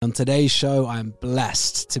on today's show, I'm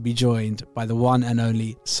blessed to be joined by the one and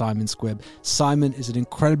only Simon Squibb. Simon is an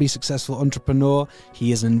incredibly successful entrepreneur.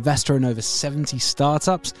 He is an investor in over 70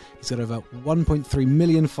 startups. He's got over 1.3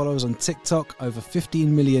 million followers on TikTok, over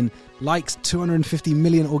 15 million likes, 250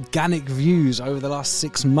 million organic views over the last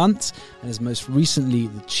 6 months, and is most recently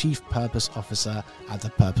the Chief Purpose Officer at the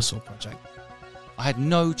Purposeful Project. I had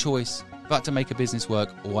no choice but to make a business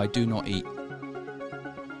work, or I do not eat.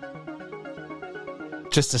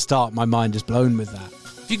 Just to start, my mind is blown with that.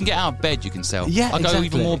 If you can get out of bed, you can sell. Yeah, I'll exactly.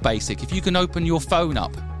 go even more basic. If you can open your phone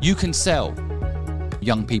up, you can sell.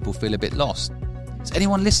 Young people feel a bit lost. So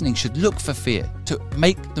anyone listening should look for fear to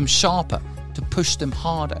make them sharper, to push them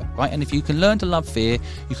harder, right? And if you can learn to love fear,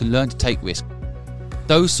 you can learn to take risk.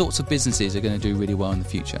 Those sorts of businesses are going to do really well in the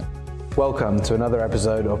future. Welcome to another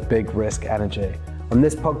episode of Big Risk Energy. On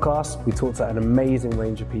this podcast, we talk to an amazing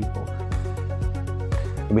range of people.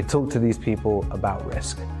 And we talk to these people about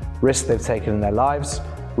risk. Risks they've taken in their lives,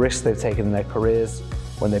 risks they've taken in their careers,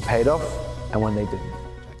 when they paid off and when they didn't.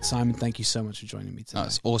 Simon, thank you so much for joining me today.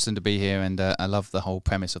 It's awesome to be here, and I love the whole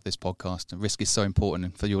premise of this podcast. And risk is so important,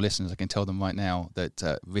 and for your listeners, I can tell them right now that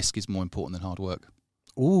risk is more important than hard work.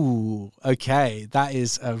 Ooh, okay. That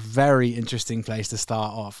is a very interesting place to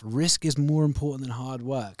start off. Risk is more important than hard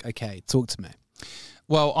work. Okay, talk to me.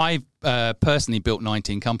 Well, I personally built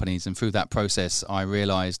 19 companies, and through that process, I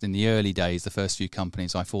realised in the early days, the first few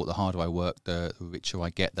companies, I thought the harder I work, the richer I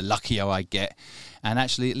get, the luckier I get, and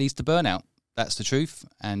actually it leads to burnout. That's the truth.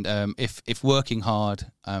 And if working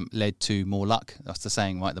hard led to more luck, that's the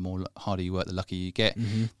saying, right? The more harder you work, the luckier you get.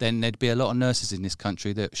 Mm-hmm. Then there'd be a lot of nurses in this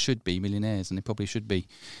country that should be millionaires, and they probably should be.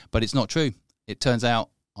 But it's not true. It turns out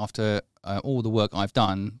after all the work I've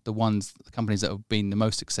done, the companies that have been the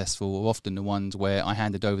most successful are often the ones where I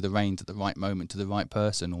handed over the reins at the right moment to the right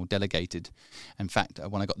person or delegated. In fact,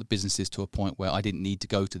 when I got the businesses to a point where I didn't need to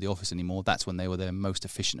go to the office anymore, that's when they were the most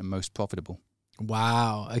efficient and most profitable.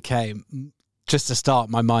 Wow. Okay. Just to start,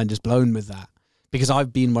 my mind is blown with that, because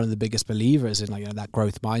I've been one of the biggest believers in that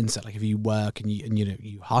growth mindset. Like if you work and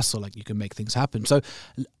you hustle, like you can make things happen. So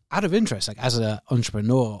out of interest, like as an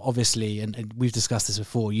entrepreneur, obviously, and we've discussed this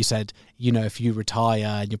before, you said, if you retire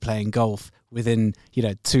and you're playing golf, within,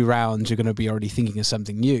 2 rounds, you're going to be already thinking of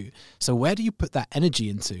something new. So where do you put that energy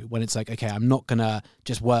into when it's like, okay, I'm not going to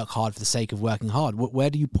just work hard for the sake of working hard? Where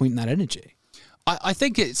do you point that energy? I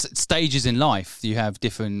think it's stages in life. You have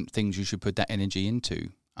different things you should put that energy into.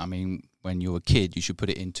 I mean, when you're a kid, you should put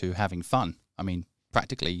it into having fun. I mean,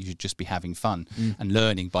 practically, you should just be having fun and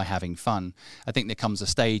learning by having fun. I think there comes a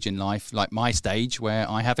stage in life, like my stage, where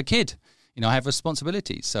I have a kid. I have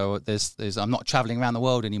responsibilities. So I'm not traveling around the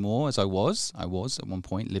world anymore as I was. I was at one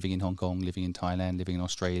point living in Hong Kong, living in Thailand, living in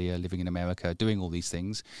Australia, living in America, doing all these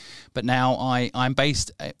things. But now I'm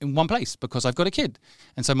based in one place because I've got a kid.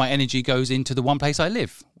 And so my energy goes into the one place I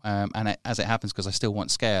live. As it happens, because I still want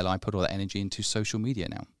scale, I put all that energy into social media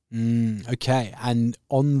now. Okay. And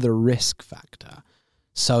on the risk factor,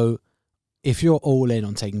 so if you're all in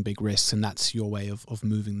on taking big risks and that's your way of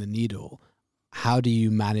moving the needle, how do you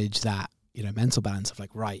manage that, mental balance of like,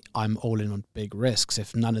 right, I'm all in on big risks.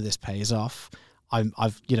 If none of this pays off, I've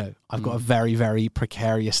got a very, very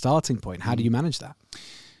precarious starting point. How do you manage that?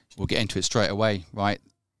 We'll get into it straight away, right?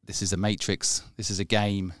 This is a matrix. This is a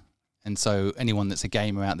game. And so anyone that's a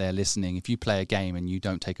gamer out there listening, if you play a game and you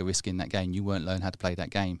don't take a risk in that game, you won't learn how to play that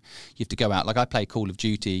game. You have to go out. Like I play Call of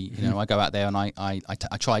Duty, I go out there and I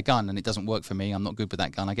try a gun and it doesn't work for me. I'm not good with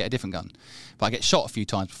that gun. I get a different gun. But I get shot a few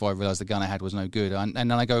times before I realise the gun I had was no good. And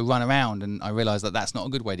then I go run around and I realise that that's not a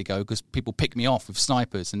good way to go because people pick me off with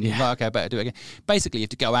snipers and like, okay, I better do it again. Basically, you have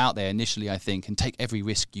to go out there initially, I think, and take every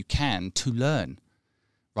risk you can to learn.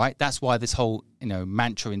 Right, that's why this whole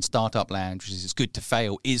mantra in startup land, which is it's good to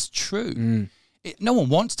fail, is true. No one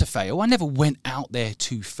wants to fail. I never went out there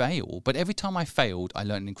to fail, but every time I failed, I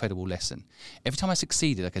learned an incredible lesson. Every time I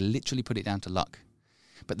succeeded, I could literally put it down to luck.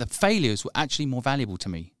 But the failures were actually more valuable to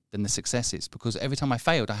me than the successes, because every time I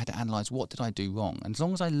failed, I had to analyse what did I do wrong. And as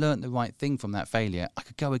long as I learned the right thing from that failure, I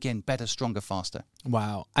could go again better, stronger, faster.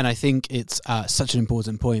 Wow. And I think it's such an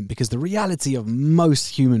important point, because the reality of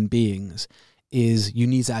most human beings is you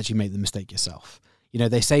need to actually make the mistake yourself.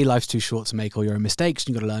 They say life's too short to make all your own mistakes.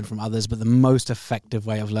 You've got to learn from others, but the most effective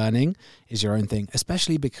way of learning is your own thing,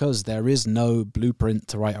 especially because there is no blueprint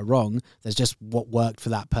to right or wrong. There's just what worked for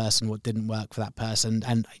that person, what didn't work for that person,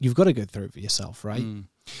 and you've got to go through it for yourself, right?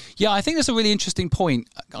 Yeah, I think that's a really interesting point.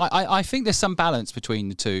 I think there's some balance between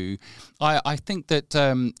the two. I think that,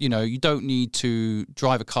 you don't need to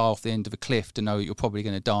drive a car off the end of a cliff to know that you're probably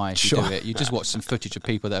going to die if you do it. You just watch some footage of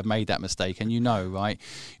people that have made that mistake and right?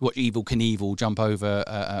 You watch Evel Knievel jump over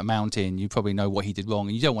a mountain, you probably know what he did wrong,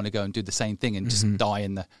 and you don't want to go and do the same thing and just die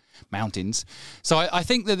in the mountains. So I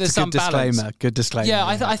think that there's some balance. Good disclaimer. Yeah,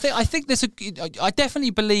 I think I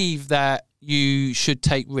definitely believe that you should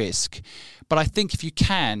take risk, but I think if you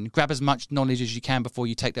can, grab as much knowledge as you can before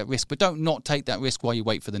you take that risk, but don't not take that risk while you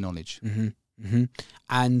wait for the knowledge.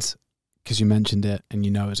 And because you mentioned it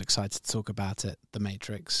and I was excited to talk about it, The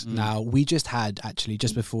Matrix. Now, we just had, actually,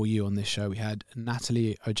 just before you on this show, we had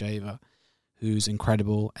Natalie Ojeva, who's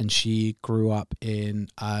incredible, and she grew up in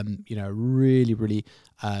really, really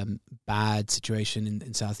bad situation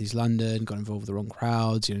in Southeast London, got involved with the wrong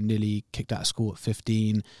crowds, nearly kicked out of school at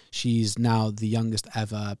 15. She's now the youngest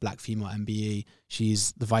ever black female MBE.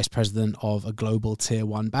 She's the vice president of a global tier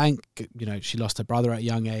 1 bank. She lost her brother at a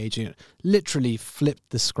young age, literally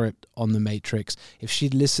flipped the script on The Matrix. If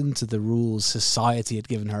she'd listened to the rules society had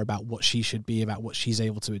given her about what she should be, about what she's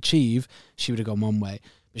able to achieve, she would have gone one way.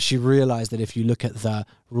 But she realized that if you look at the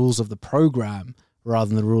rules of the program rather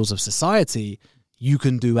than the rules of society, you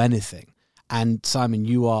can do anything. And Simon,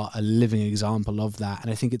 you are a living example of that. And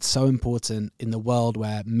I think it's so important in the world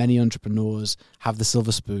where many entrepreneurs have the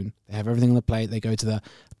silver spoon. They have everything on the plate. They go to the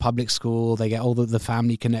public school. They get all the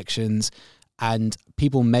family connections. And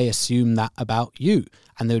people may assume that about you.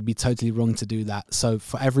 And they would be totally wrong to do that. So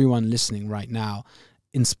for everyone listening right now,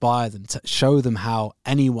 inspire them, to show them how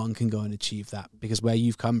anyone can go and achieve that, because where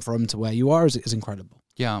you've come from to where you are is incredible.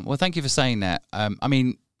 Yeah, well, thank you for saying that.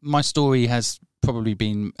 My story has probably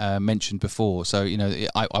been mentioned before. So,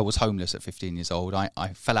 I was homeless at 15 years old.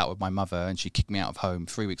 I fell out with my mother and she kicked me out of home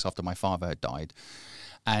 3 weeks after my father had died.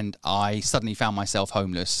 And I suddenly found myself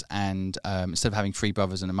homeless, and instead of having 3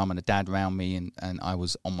 brothers and a mum and a dad around me, and I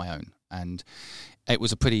was on my own. And it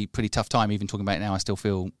was a pretty tough time. Even talking about it now, I still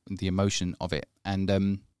feel the emotion of it.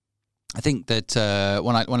 And I think that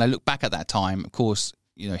when I look back at that time, of course,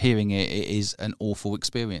 hearing it is an awful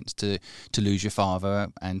experience to lose your father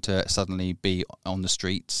and to suddenly be on the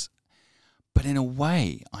streets. But in a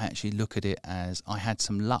way, I actually look at it as I had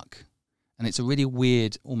some luck. And it's a really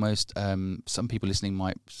weird, almost, some people listening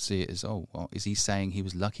might see it as, oh, well, is he saying he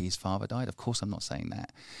was lucky his father died? Of course I'm not saying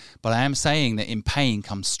that. But I am saying that in pain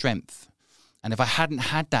comes strength. And if I hadn't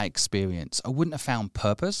had that experience, I wouldn't have found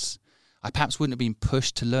purpose. I perhaps wouldn't have been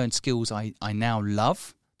pushed to learn skills I now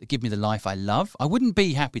love, that give me the life I love. I wouldn't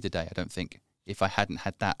be happy today, I don't think, if I hadn't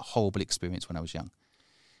had that horrible experience when I was young.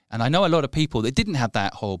 And I know a lot of people that didn't have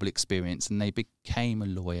that horrible experience and they became a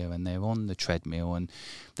lawyer and they're on the treadmill and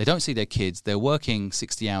they don't see their kids. They're working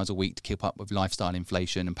 60 hours a week to keep up with lifestyle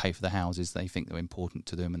inflation and pay for the houses they think are important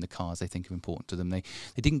to them and the cars they think are important to them. They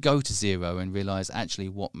didn't go to zero and realize actually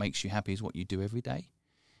what makes you happy is what you do every day.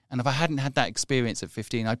 And if I hadn't had that experience at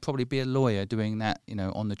 15, I'd probably be a lawyer doing that,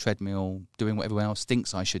 on the treadmill, doing what everyone else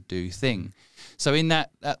thinks I should do thing. So in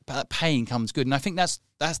that pain comes good. And I think that's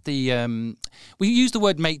the we use the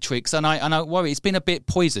word matrix, and I worry it's been a bit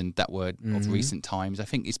poisoned, that word, of recent times. I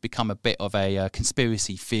think it's become a bit of a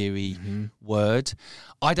conspiracy theory word.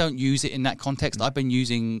 I don't use it in that context. I've been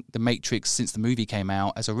using the Matrix since the movie came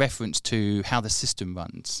out as a reference to how the system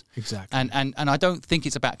runs. Exactly. And I don't think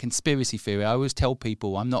it's about conspiracy theory. I always tell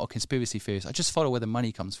people I'm not a conspiracy theorist. I just follow where the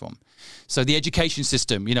money comes from. So the education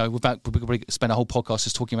system, we could spend a whole podcast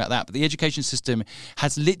just talking about that, but the education system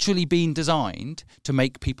has literally been designed to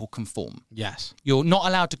make people conform. Yes. You're not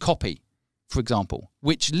allowed to copy, for example,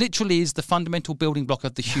 which literally is the fundamental building block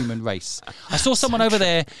of the human race. I saw someone over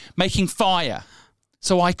there making fire,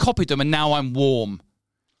 so I copied them and now I'm warm.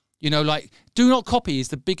 Do not copy is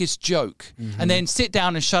the biggest joke. And then sit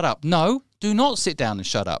down and shut up. No, do not sit down and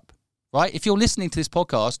shut up, right? If you're listening to this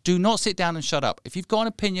podcast, do not sit down and shut up. If you've got an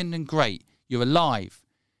opinion, then great. You're alive.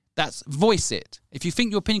 That's voice it. If you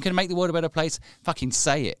think your opinion can make the world a better place, fucking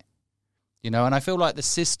say it. And I feel like the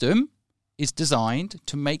system is designed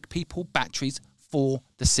to make people batteries for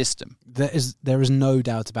the system. There is no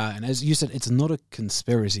doubt about it. And as you said, it's not a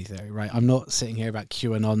conspiracy theory, right? I'm not sitting here about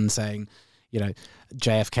QAnon saying,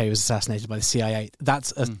 JFK was assassinated by the CIA.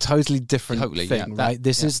 That's a totally different thing, right?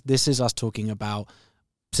 This is us talking about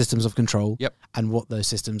systems of control and what those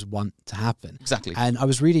systems want to happen. Exactly. And I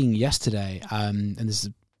was reading yesterday, and this is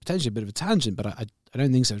potentially a bit of a tangent, but I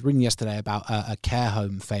don't think so. I was reading yesterday about a care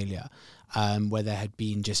home failure where there had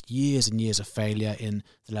been just years and years of failure in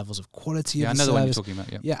the levels of quality of the I know the one you're service.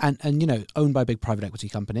 talking about. Yeah, and owned by a big private equity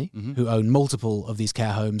company who own multiple of these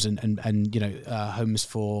care homes and homes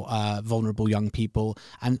for vulnerable young people.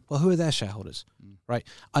 And who are their shareholders, right?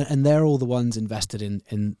 And they're all the ones invested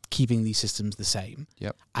in keeping these systems the same.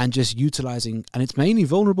 Yep. And just utilizing, and it's mainly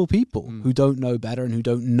vulnerable people who don't know better and who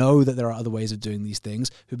don't know that there are other ways of doing these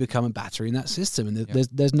things, who become a battery in that system. And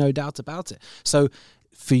there's no doubt about it. So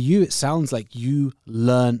for you, it sounds like you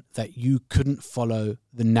learned that you couldn't follow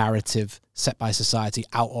the narrative set by society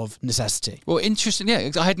out of necessity. Well, interesting.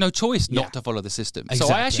 Yeah, I had no choice not to follow the system. Exactly.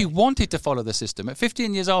 So I actually wanted to follow the system. At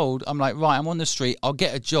 15 years old, I'm like, right, I'm on the street. I'll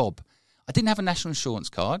get a job. I didn't have a national insurance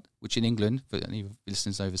card, which in England, for any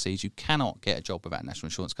listeners overseas, you cannot get a job without a national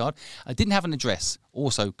insurance card. I didn't have an address.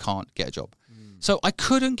 Also can't get a job. So I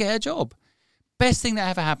couldn't get a job. Best thing that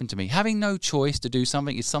ever happened to me. Having no choice to do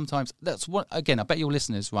something is sometimes, that's what, again, I bet your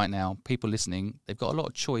listeners right now, people listening, they've got a lot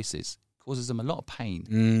of choices. It causes them a lot of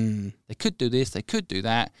pain. They could do this, they could do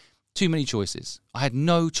that. Too many choices. I had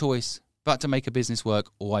no choice but to make a business work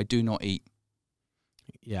or I do not eat.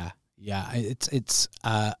 Yeah. It's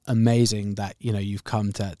amazing that, you've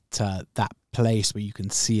come to that place where you can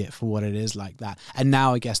see it for what it is like that. And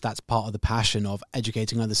now I guess that's part of the passion of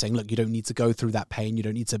educating others, saying, look, you don't need to go through that pain. You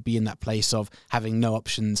don't need to be in that place of having no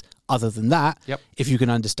options other than that. Yep. If you can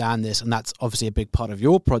understand this, and that's obviously a big part of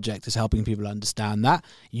your project, is helping people understand that,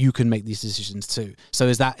 you can make these decisions too. So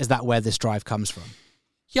is that where this drive comes from?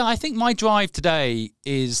 Yeah, I think my drive today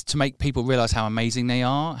is to make people realize how amazing they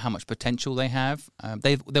are, how much potential they have.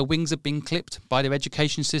 Their wings have been clipped by their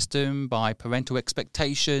education system, by parental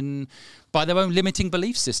expectation, by their own limiting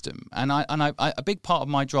belief system. And a big part of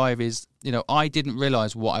my drive is, I didn't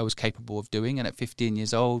realize what I was capable of doing. And at 15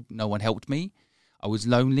 years old, no one helped me. I was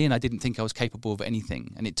lonely and I didn't think I was capable of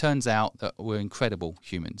anything. And it turns out that we're incredible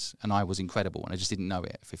humans, and I was incredible, and I just didn't know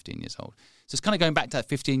it at 15 years old. So it's kind of going back to that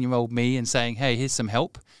 15-year-old me and saying, hey, here's some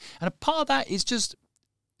help. And a part of that is just,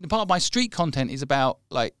 part of my street content is about,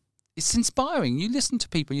 like, it's inspiring. You listen to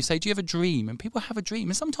people and you say, do you have a dream? And people have a dream.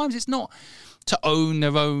 And sometimes it's not to own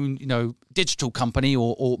their own, digital company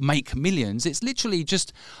or make millions. It's literally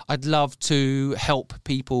just, I'd love to help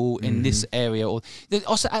people in this area. Or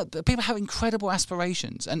also, people have incredible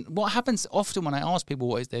aspirations. And what happens often when I ask people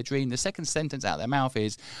what is their dream, the second sentence out of their mouth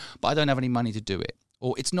is, but I don't have any money to do it.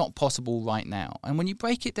 Or it's not possible right now. And when you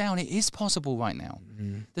break it down, it is possible right now.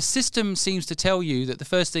 The system seems to tell you that the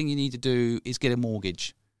first thing you need to do is get a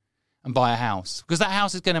mortgage and buy a house, because that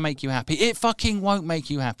house is going to make you happy. It fucking won't make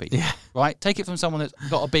you happy. Yeah. Right? Take it from someone that's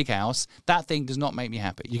got a big house. That thing does not make me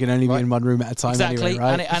happy. You can only be in one room at a time. Exactly. Anyway,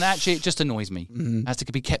 right? And actually it just annoys me. It has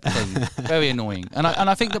to be kept clean. Very annoying. And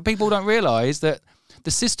I think that people don't realise that the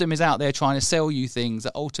system is out there trying to sell you things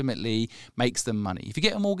that ultimately makes them money. If you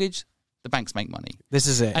get a mortgage, the banks make money. This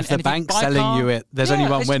is it. And, if the bank's selling you it, there's only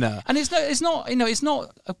one winner. And it's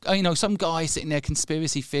not some guy sitting there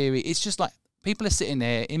conspiracy theory. It's just like, people are sitting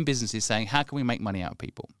there in businesses saying, how can we make money out of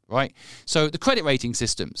people, right? So the credit rating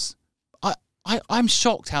systems, I'm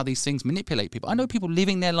shocked how these things manipulate people. I know people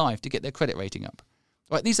living their life to get their credit rating up,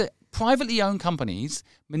 right? These are privately owned companies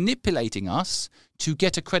manipulating us to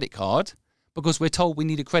get a credit card because we're told we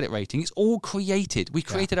need a credit rating. It's all created. We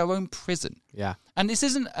created our own prison. Yeah. And this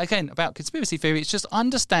isn't, again, about conspiracy theory. It's just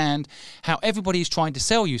understand how everybody is trying to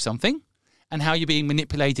sell you something, and how you're being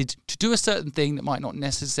manipulated to do a certain thing that might not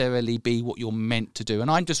necessarily be what you're meant to do.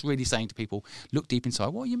 And I'm just really saying to people, look deep inside.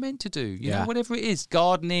 What are you meant to do? You know, whatever it is,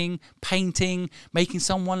 gardening, painting, making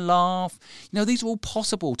someone laugh. These are all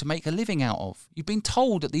possible to make a living out of. You've been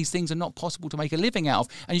told that these things are not possible to make a living out of,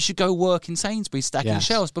 and you should go work in Sainsbury's stacking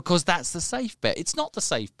shelves because that's the safe bet. It's not the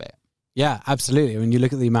safe bet. Yeah, absolutely. When you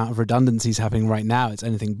look at the amount of redundancies happening right now, it's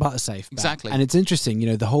anything but a safe bet. Exactly. And it's interesting,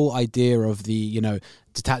 the whole idea of the,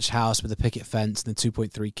 detached house with a picket fence and the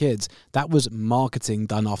 2.3 kids, that was marketing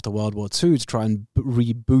done after World War II to try and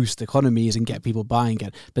reboost economies and get people buying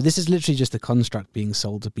again. But this is literally just a construct being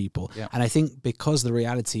sold to people. Yeah. And I think because the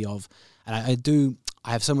reality of, and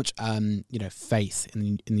I have so much, faith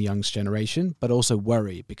in the young generation, but also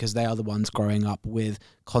worry because they are the ones growing up with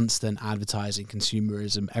constant advertising,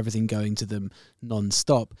 consumerism, everything going to them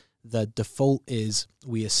non-stop. The default is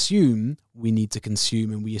we assume we need to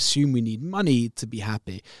consume and we assume we need money to be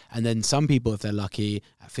happy. And then some people, if they're lucky,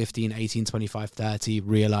 at 15, 18, 25, 30,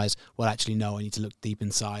 realize, well, actually, no, I need to look deep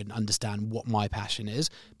inside and understand what my passion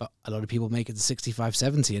is. But a lot of people make it to 65,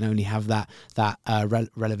 70 and only have that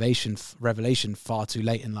revelation far too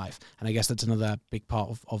late in life. And I guess that's another big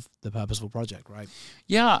part of the Purposeful Project, right?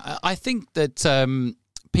 Yeah, I think that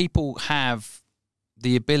people have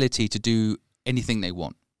the ability to do anything they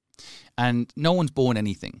want. And no one's born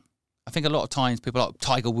anything. I think a lot of times people are like,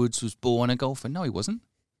 Tiger Woods was born a golfer. No, he wasn't.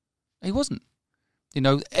 He wasn't. You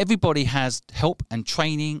know, everybody has help and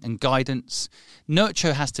training and guidance.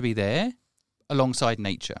 Nurture has to be there alongside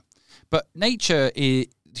nature. But nature,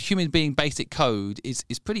 human being basic code is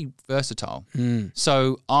pretty versatile.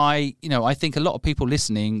 So I think a lot of people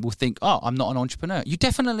listening will think, oh, I'm not an entrepreneur. You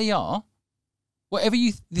definitely are. Whatever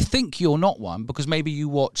you think you're not one, because maybe you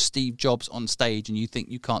watch Steve Jobs on stage and you think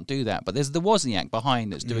you can't do that. But there's the Wozniak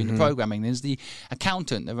behind that's doing the programming. There's the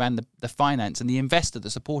accountant that ran the finance and the investor that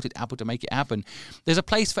supported Apple to make it happen. There's a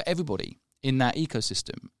place for everybody in that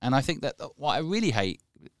ecosystem. And I think that what I really hate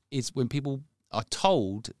is when people are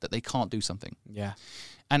told that they can't do something. Yeah.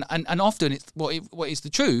 And often it's what is the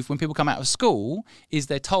truth when people come out of school is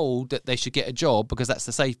they're told that they should get a job because that's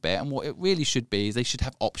the safe bet. And what it really should be is they should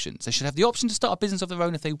have options. They should have the option to start a business of their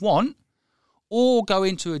own if they want, or go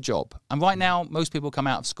into a job. And right now, most people come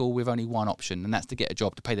out of school with only one option, and that's to get a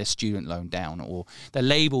job to pay their student loan down, or they're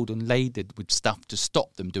labelled and laden with stuff to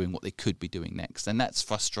stop them doing what they could be doing next. And that's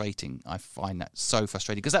frustrating. I find that so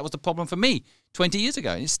frustrating because that was the problem for me 20 years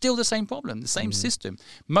ago. And it's still the same problem, the same system.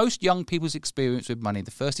 Most young people's experience with money, the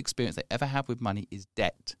first experience they ever have with money is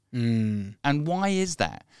debt. And why is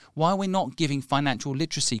that? Why are we not giving financial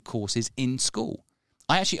literacy courses in school?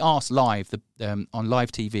 I actually asked live on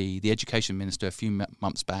live TV the education minister a few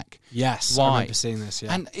months back. Yes, why? I remember seeing this.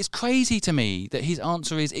 Yeah, and it's crazy to me that his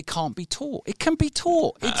answer is it can't be taught. It can be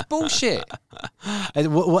taught. It's bullshit.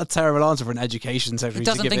 What a terrible answer for an education secretary. It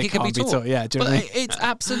doesn't think it can be taught. Yeah, do you know what I mean? It's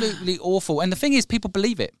absolutely awful. And the thing is, people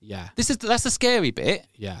believe it. Yeah, that's the scary bit.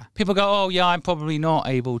 Yeah, people go, oh yeah, I'm probably not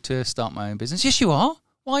able to start my own business. Yes, you are.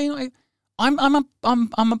 Why are you not?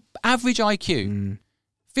 I'm an average IQ,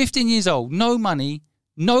 15 years old, no money.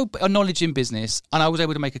 No knowledge in business, and I was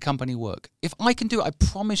able to make a company work. If I can do it, I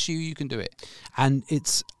promise you can do it. And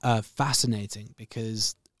it's fascinating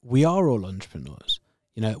because we are all entrepreneurs.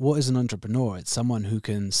 You know, what is an entrepreneur? It's someone who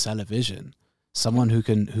can sell a vision, someone who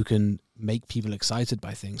can make people excited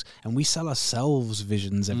by things. And we sell ourselves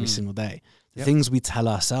visions every single day. The things we tell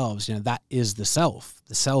ourselves, you know, that is the self.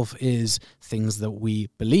 The self is things that we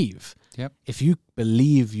believe. Yep. If you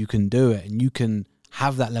believe you can do it and you can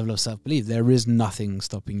have that level of self-belief, there is nothing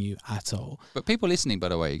stopping you at all. But people listening, by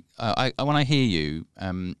the way, when I hear you,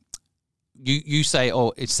 you say,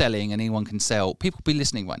 oh, it's selling and anyone can sell. People be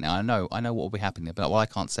listening right now. I know what will be happening. But, well, I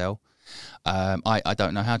can't sell. I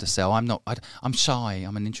don't know how to sell. I'm shy.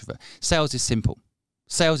 I'm an introvert. Sales is simple.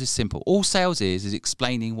 Sales is simple. All sales is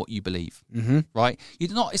explaining what you believe, right?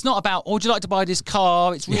 It's not about, oh, would you like to buy this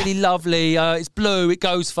car? It's really lovely. It's blue. It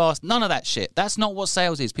goes fast. None of that shit. That's not what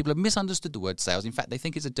sales is. People have misunderstood the word sales. In fact, they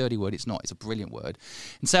think it's a dirty word. It's not. It's a brilliant word.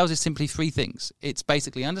 And sales is simply three things. It's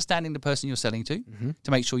basically understanding the person you're selling to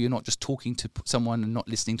make sure you're not just talking to someone and not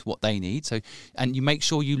listening to what they need. So, and you make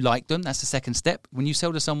sure you like them. That's the second step. When you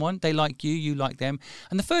sell to someone, they like you, you like them.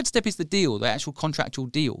 And the third step is the deal, the actual contractual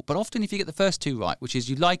deal. But often if you get the first two right, which is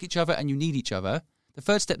you like each other and you need each other, the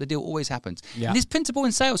third step, the deal always happens. Yeah. And this principle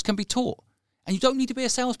in sales can be taught. And you don't need to be a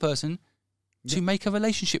salesperson to make a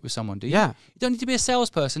relationship with someone, do you? Yeah. You don't need to be a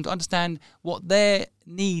salesperson to understand what their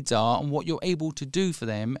needs are and what you're able to do for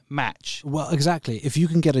them match. Well, exactly. If you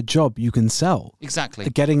can get a job, you can sell. Exactly.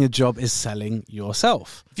 Getting a job is selling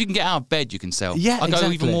yourself. If you can get out of bed, you can sell. Yeah, I'll go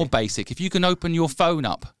even more basic. If you can open your phone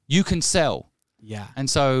up, you can sell. Yeah. And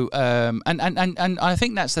so, and I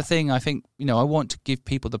think that's the thing. I think, I want to give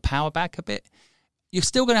people the power back a bit. You're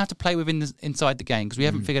still going to have to play inside the game because we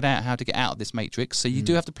haven't figured out how to get out of this matrix. So you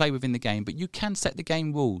do have to play within the game, but you can set the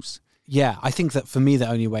game rules. Yeah, I think that for me, the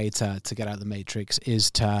only way to get out of the matrix is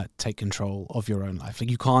to take control of your own life. Like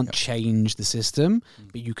you can't change the system,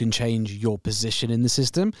 but you can change your position in the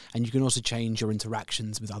system, and you can also change your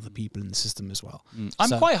interactions with other people in the system as well.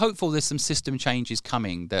 I'm quite hopeful there's some system changes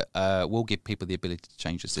coming that will give people the ability to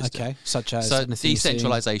change the system. Okay, such as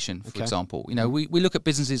decentralization, for example. We look at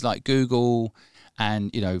businesses like Google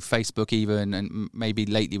and Facebook even, and maybe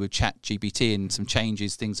lately with ChatGPT and some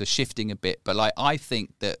changes, things are shifting a bit. But I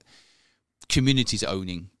think that communities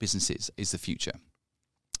owning businesses is the future.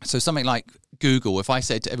 So something like Google, if I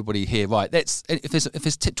said to everybody here, right, if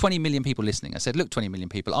there's 20 million people listening, I said, look, 20 million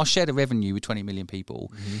people, I'll share the revenue with 20 million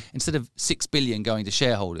people. Instead of 6 billion going to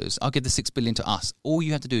shareholders, I'll give the 6 billion to us. All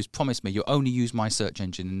you have to do is promise me you'll only use my search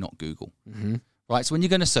engine and not Google. Right? So when you're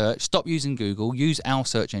going to search, stop using Google, use our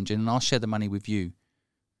search engine, and I'll share the money with you.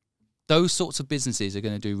 Those sorts of businesses are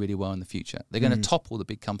going to do really well in the future. They're going to topple the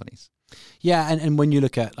big companies. Yeah, and when you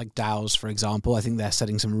look at like DAOs, for example, I think they're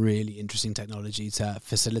setting some really interesting technology to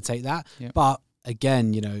facilitate that. Yep. But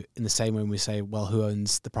again, in the same way when we say, well, who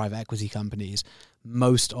owns the private equity companies?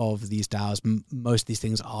 Most of these DAOs, most of these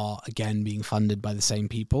things are, again, being funded by the same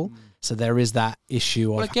people. So there is that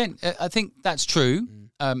issue of... Well, again, I think that's true,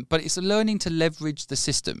 but it's learning to leverage the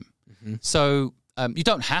system. So you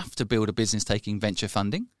don't have to build a business taking venture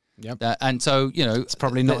funding. Yep. And so, it's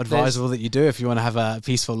probably not advisable that you do if you want to have a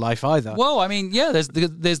peaceful life either. Well, I mean, yeah, there's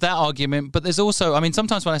that argument, but there's also, I mean,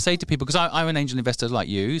 sometimes when I say to people, because I'm an angel investor like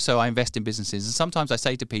you, so I invest in businesses, and sometimes I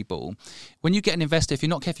say to people, when you get an investor, if you're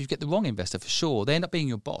not careful, you get the wrong investor for sure. They end up being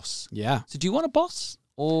your boss. Yeah. So do you want a boss?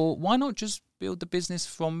 Or why not just build the business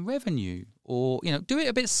from revenue? Or, do it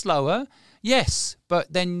a bit slower. Yes,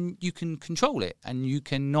 but then you can control it and you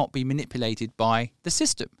cannot be manipulated by the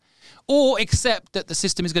system. Or accept that the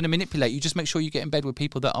system is going to manipulate you. Just make sure you get in bed with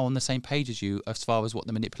people that are on the same page as you as far as what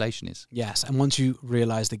the manipulation is. Yes, and once you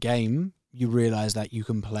realize the game, you realize that you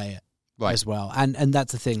can play it as well. And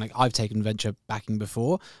that's the thing. Like, I've taken venture backing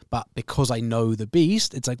before, but because I know the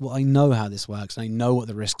beast, it's like, well, I know how this works, and I know what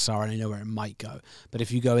the risks are, and I know where it might go. But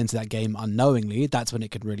if you go into that game unknowingly, that's when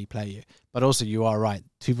it could really play you. But also, you are right.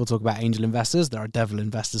 People talk about angel investors. There are devil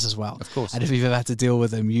investors as well. Of course. And if you've ever had to deal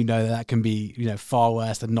with them, that can be, far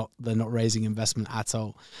worse than not raising investment at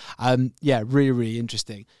all. Really, really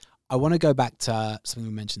interesting. I want to go back to something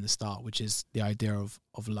we mentioned at the start, which is the idea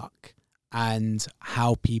of luck and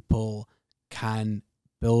how people can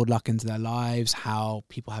build luck into their lives, how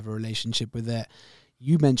people have a relationship with it.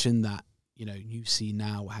 You mentioned that, you see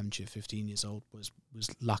now what happened to you at 15 years old was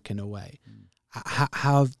luck in a way.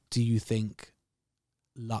 How do you think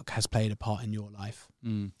luck has played a part in your life?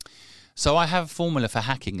 So I have a formula for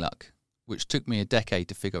hacking luck, which took me a decade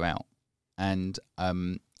to figure out. And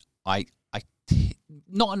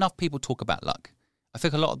not enough people talk about luck. I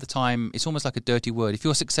think a lot of the time it's almost like a dirty word. If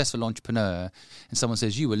you're a successful entrepreneur and someone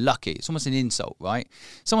says you were lucky, it's almost an insult, right?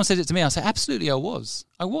 Someone says it to me, I say, absolutely, I was.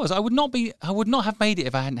 I would not have made it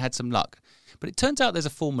if I hadn't had some luck. But it turns out there's a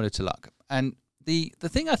formula to luck. And the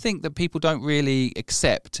thing I think that people don't really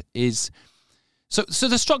accept is, so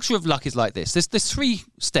the structure of luck is like this. There's 3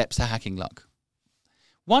 steps to hacking luck.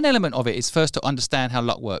 One element of it is first to understand how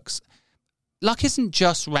luck works. Luck isn't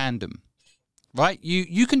just random. Right?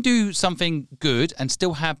 You can do something good and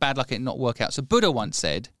still have bad luck and not work out. So Buddha once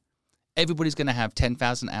said, everybody's going to have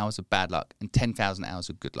 10,000 hours of bad luck and 10,000 hours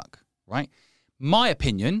of good luck. Right? My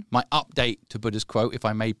opinion, my update to Buddha's quote, if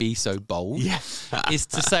I may be so bold, is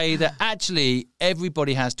to say that actually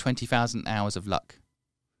everybody has 20,000 hours of luck.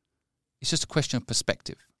 It's just a question of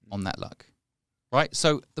perspective on that luck. Right?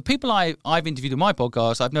 So the people I've interviewed in my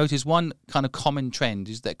podcast, I've noticed one kind of common trend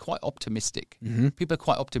is they're quite optimistic. People are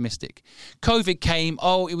quite optimistic. COVID came,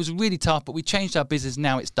 it was really tough, but we changed our business,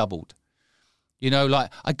 now it's doubled.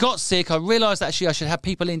 I got sick, I realised actually I should have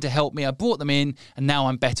people in to help me, I brought them in, and now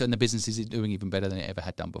I'm better, and the business is doing even better than it ever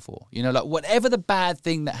had done before. Whatever the bad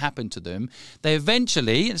thing that happened to them, they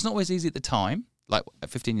eventually, and it's not always easy at the time, like at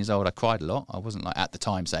 15 years old, I cried a lot. I wasn't like at the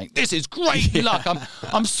time saying, this is great luck.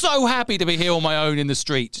 I'm so happy to be here on my own in the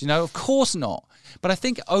streets. Of course not. But I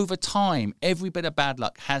think over time, every bit of bad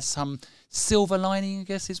luck has some silver lining, I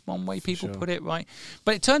guess is one way people put it, right?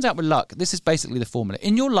 But it turns out with luck, this is basically the formula.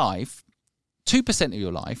 In your life, 2% of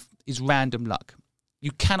your life is random luck. You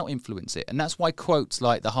cannot influence it. And that's why quotes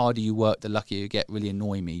like the harder you work, the luckier you get really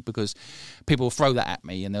annoy me, because people will throw that at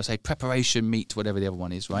me and they'll say preparation meets whatever the other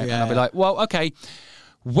one is, right? And I'll be like, well, okay,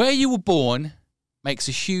 where you were born makes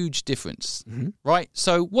a huge difference, right?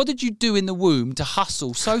 So what did you do in the womb to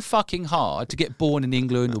hustle so fucking hard to get born in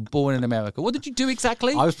England or born in America? What did you do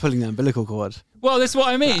exactly? I was pulling the umbilical cord. Well, that's what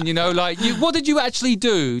I mean, what did you actually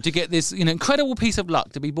do to get this, incredible piece of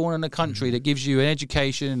luck to be born in a country that gives you an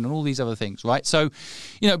education and all these other things, right? So,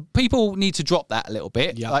 people need to drop that a little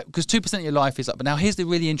bit, because 2% of your life is luck. But now here's the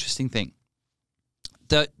really interesting thing.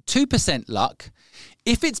 The 2% luck,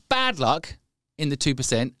 if it's bad luck in the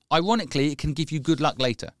 2%, ironically, it can give you good luck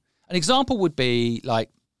later. An example would be like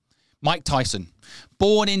Mike Tyson,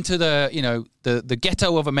 born into the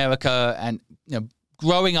ghetto of America and,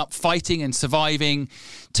 growing up fighting and surviving,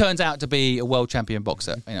 turns out to be a world champion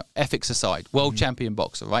boxer. Ethics aside, world champion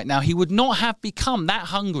boxer, right? Now, he would not have become that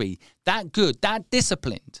hungry, that good, that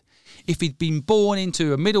disciplined if he'd been born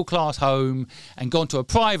into a middle-class home and gone to a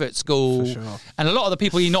private school. For sure. And a lot of the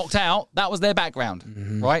people he knocked out, that was their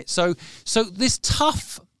background, right? So this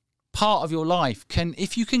tough part of your life can,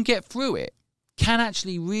 if you can get through it, can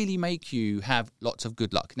actually really make you have lots of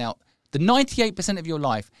good luck. Now, the 98% of your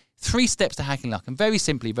life, 3 steps to hacking luck, and very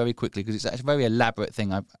simply, very quickly, because it's actually a very elaborate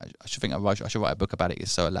thing. I should write a book about it.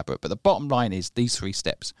 It's so elaborate. But the bottom line is these 3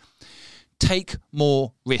 steps. Take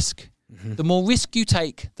more risk. The more risk you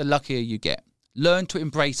take, the luckier you get. Learn to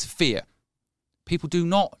embrace fear. People do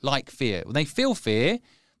not like fear. When they feel fear,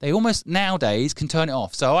 they almost nowadays can turn it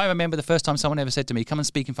off. So I remember the first time someone ever said to me, come and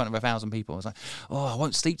speak in front of 1,000 people. I was like, oh, I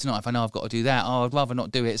won't sleep tonight if I know I've got to do that. Oh, I'd rather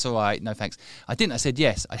not do it. It's all right. No, thanks. I didn't. I said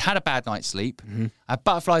yes. I had a bad night's sleep. I had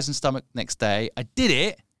butterflies in the stomach next day. I did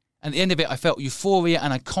it. And at the end of it, I felt euphoria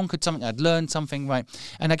and I conquered something. I'd learned something, right?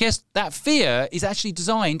 And I guess that fear is actually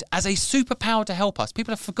designed as a superpower to help us.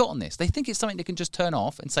 People have forgotten this. They think it's something they can just turn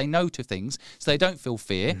off and say no to things so they don't feel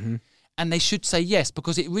fear. And they should say yes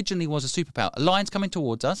because it originally was a superpower. A lion's coming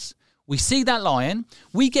towards us. We see that lion,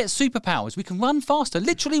 we get superpowers. We can run faster.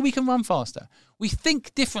 Literally, we can run faster. We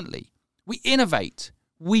think differently. We innovate.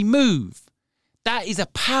 We move. That is a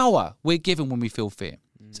power we're given when we feel fear.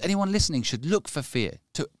 So anyone listening should look for fear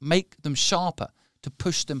to make them sharper, to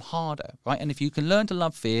push them harder, right? And if you can learn to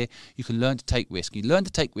love fear, you can learn to take risk. You learn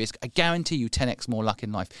to take risk, I guarantee you 10x more luck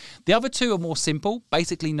in life. The other two are more simple.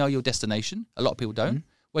 Basically, know your destination. A lot of people don't.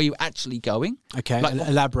 Where you're actually going. Okay, like,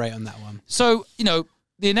 elaborate on that one. So,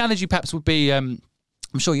 the analogy perhaps would be, I'm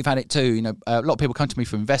sure you've had it too, a lot of people come to me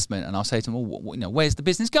for investment and I'll say to them, well, where's the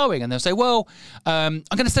business going? And they'll say, well, I'm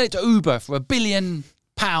going to sell it to Uber for £1 billion.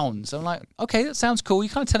 I'm like, okay, that sounds cool.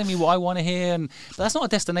 You're kind of telling me what I want to hear. But that's not a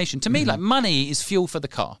destination. To me, like money is fuel for the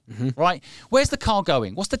car, right? Where's the car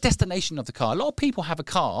going? What's the destination of the car? A lot of people have a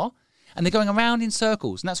car and they're going around in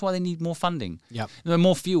circles, and that's why they need more funding.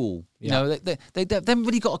 More fuel. They haven't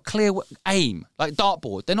really got a clear aim, like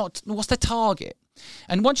dartboard. They're not. What's their target?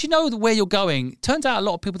 And once you know where you're going, it turns out a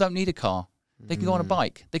lot of people don't need a car. They can go on a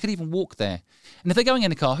bike. They could even walk there. And if they're going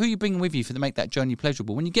in a car, who are you bringing with you to make that journey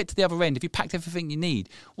pleasurable? When you get to the other end, if you packed everything you need,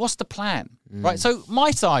 what's the plan? Right. So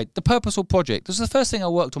my side, the Purposeful Project, this was the first thing I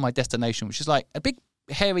worked on my destination, which is like a big,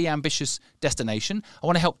 hairy, ambitious destination. I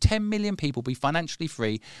want to help 10 million people be financially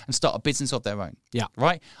free and start a business of their own. Yeah.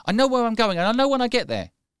 Right? I know where I'm going and I know when I get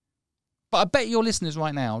there. But I bet your listeners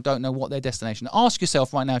right now don't know what their destination. Ask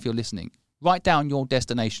yourself right now if you're listening. Write down your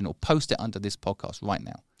destination or post it under this podcast right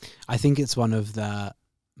now. I think it's one of the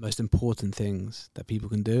most important things that people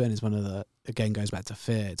can do. And it's one of the, again, goes back to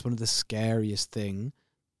fear. It's one of the scariest things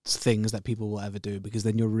that people will ever do, because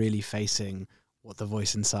then you're really facing what the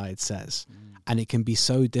voice inside says. And it can be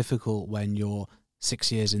so difficult when you're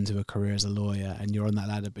 6 years into a career as a lawyer and you're on that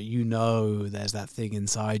ladder, but there's that thing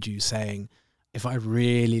inside you saying, if I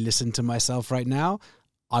really listened to myself right now,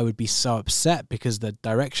 I would be so upset because the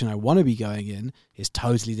direction I want to be going in is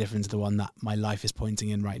totally different to the one that my life is pointing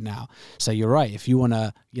in right now. So you're right. If you want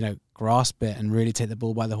to, grasp it and really take the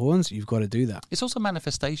bull by the horns, you've got to do that. It's also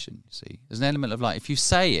manifestation, you see. There's an element of if you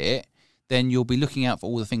say it, then you'll be looking out for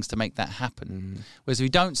all the things to make that happen. Whereas if you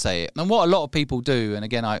don't say it, and what a lot of people do, and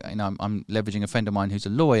again, I'm leveraging a friend of mine who's a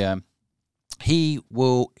lawyer. He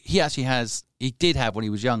did have when he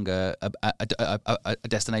was younger a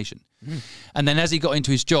destination, and then as he got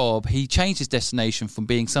into his job, he changed his destination from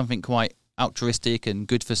being something quite altruistic and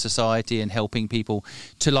good for society and helping people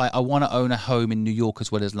to I want to own a home in New York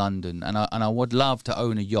as well as London, and I would love to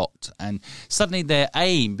own a yacht. And suddenly their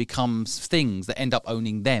aim becomes things that end up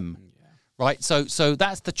owning them, right? So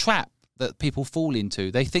that's the trap that people fall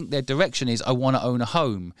into. They think their direction is I want to own a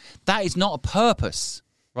home. That is not a purpose.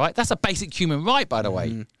 Right, that's a basic human right, by the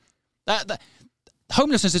way. That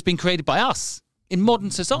homelessness has been created by us in modern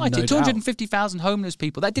society. 250,000 homeless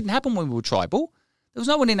people. That didn't happen when we were tribal. There was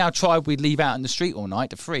no one in our tribe we'd leave out in the street all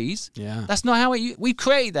night to freeze. Yeah, that's not how we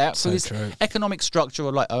created that through this economic structure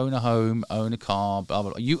of own a home, own a car, blah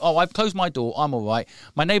blah blah. I've closed my door. I'm all right.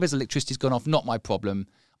 My neighbour's electricity's gone off. Not my problem.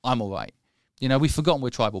 I'm all right. We've forgotten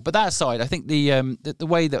we're tribal. But that aside, I think the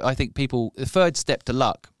way that I think people, the third step to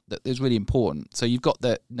luck, that is really important. So you've got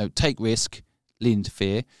the take risk, lean into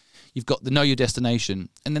fear. You've got the know your destination,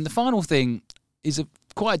 and then the final thing is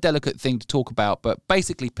quite a delicate thing to talk about, but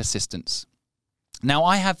basically persistence. Now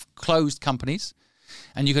I have closed companies,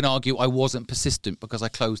 and you can argue I wasn't persistent because I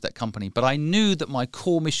closed that company, but I knew that my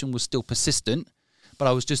core mission was still persistent, but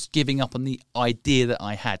I was just giving up on the idea that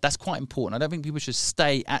I had. That's quite important. I don't think people should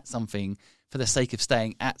stay at something for the sake of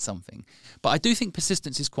staying at something. But I do think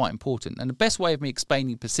persistence is quite important. And the best way of me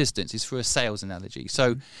explaining persistence is through a sales analogy.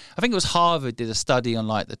 So I think it was Harvard did a study on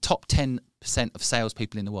the top 10% of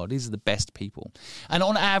salespeople in the world. These are the best people. And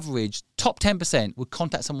on average, top 10% would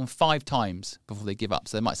contact someone 5 times before they give up.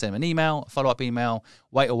 So they might send them an email, a follow-up email,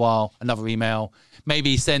 wait a while, another email,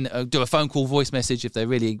 maybe do a phone call, voice message if they're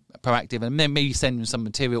really proactive, and then maybe send them some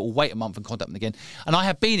material or wait a month and contact them again. And I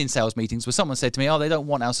have been in sales meetings where someone said to me, oh, they don't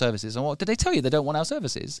want our services. And did they tell you they don't want our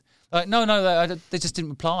services? No, they just didn't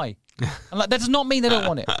reply. I'm like, that does not mean they don't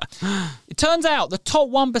want it. It turns out the top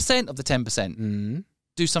 1% of the 10%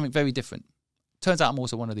 do something very different. Turns out I'm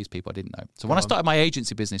also one of these people I didn't know. So when I started my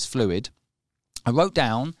agency business, Fluid, I wrote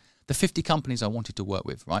down the 50 companies I wanted to work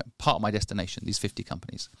with, right? Part of my destination, these 50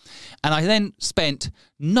 companies. And I then spent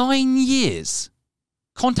 9 years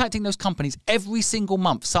contacting those companies every single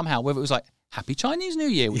month somehow, whether it was like, Happy Chinese New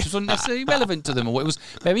Year, which wasn't necessarily relevant to them, or it was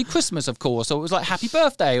Merry Christmas, of course, or it was like Happy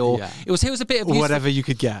Birthday, or it was a bit of whatever you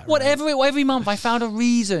could get. Whatever. Right? Every month, I found a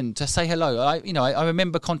reason to say hello. I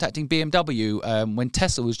remember contacting BMW when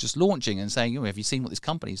Tesla was just launching and saying, have you seen what this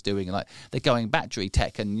company's doing? And like they're going battery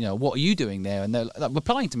tech, and what are you doing there? And they're like,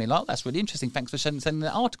 replying to me like, that's really interesting. Thanks for sending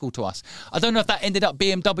that article to us. I don't know if that ended up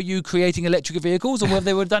BMW creating electric vehicles, or whether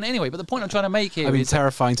they would have done it anyway. But the point I'm trying to make here is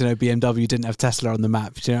terrifying to know BMW didn't have Tesla on the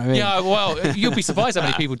map. Do you know what I mean? Yeah. Well. You'll be surprised how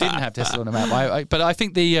many people didn't have Tesla on the map. But I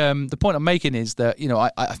think the point I'm making is that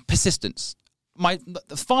persistence.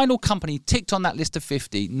 The final company ticked on that list of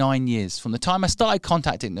 50 9 years from the time I started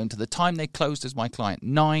contacting them to the time they closed as my client.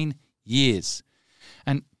 9 years,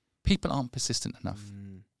 and people aren't persistent enough.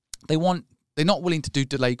 They're not willing to do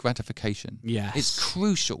delayed gratification. Yes, it's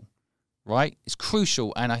crucial, right? It's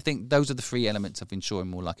crucial, and I think those are the 3 elements of ensuring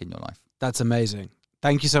more luck in your life. That's amazing.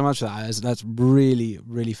 Thank you so much for that. That's really,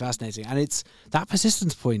 really fascinating. And that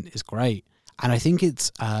persistence point is great. And I think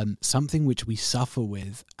it's something which we suffer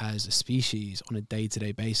with as a species on a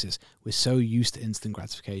day-to-day basis. We're so used to instant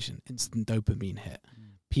gratification, instant dopamine hit.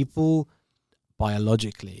 People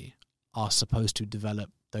biologically are supposed to develop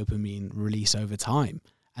dopamine release over time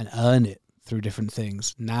and earn it through different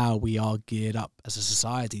things. Now we are geared up as a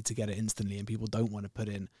society to get it instantly, and people don't want to put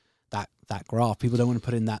in that graph. People don't want to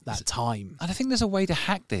put in that time. And I think there's a way to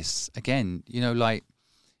hack this. Again,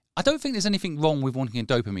 I don't think there's anything wrong with wanting a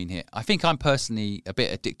dopamine hit. I think I'm personally a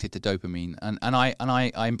bit addicted to dopamine, and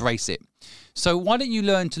I embrace it. So why don't you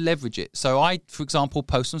learn to leverage it? So I, for example,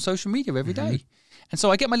 post on social media every day. And so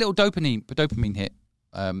I get my little dopamine hit,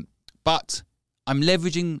 but I'm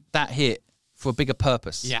leveraging that hit for a bigger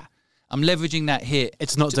purpose. Yeah. I'm leveraging that hit.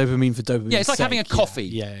 It's not dopamine for dopamine. Yeah, it's like having a coffee.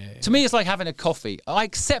 Yeah. To me, it's like having a coffee. I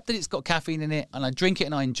accept that it's got caffeine in it, and I drink it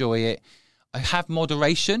and I enjoy it. I have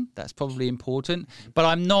moderation. That's probably important. But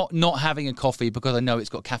I'm not having a coffee because I know it's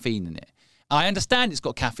got caffeine in it. I understand it's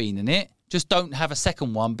got caffeine in it. Just don't have a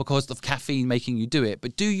second one because of caffeine making you do it.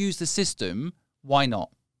 But do use the system. Why not?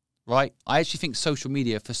 Right? I actually think social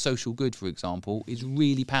media for social good, for example, is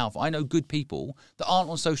really powerful. I know good people that aren't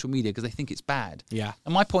on social media because they think it's bad. Yeah.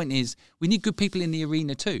 And my point is, we need good people in the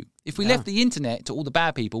arena too. If we left the internet to all the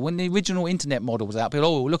bad people, when the original internet model was out,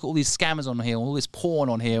 people, look at all these scammers on here, all this porn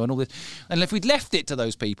on here, and all this. And if we'd left it to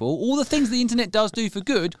those people, all the things the internet does do for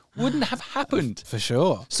good wouldn't have happened. For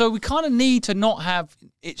sure. So we kind of need to not have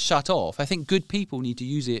it shut off. I think good people need to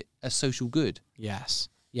use it as social good. Yes.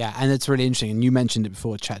 Yeah, and it's really interesting. And you mentioned it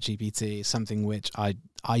before, ChatGPT is something which I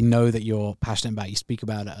know that you're passionate about. You speak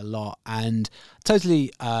about it a lot, and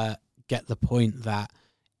totally get the point that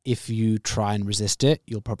if you try and resist it,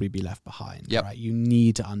 you'll probably be left behind. Yep. Right? You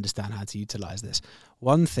need to understand how to utilize this.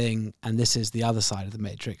 One thing, and this is the other side of the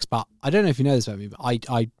matrix, but I don't know if you know this about me, but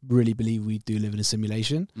I really believe we do live in a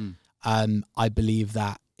simulation. I believe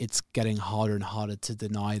that it's getting harder and harder to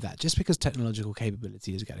deny that just because technological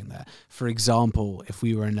capability is getting there. For example, if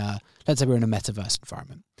we were let's say we're in a metaverse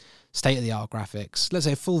environment, state-of-the-art graphics, let's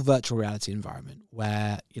say a full virtual reality environment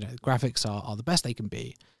where, graphics are the best they can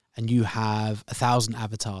be, and you have 1,000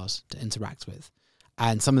 avatars to interact with.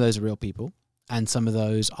 And some of those are real people, and some of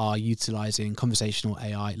those are utilizing conversational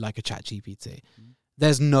AI like a ChatGPT.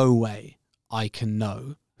 There's no way I can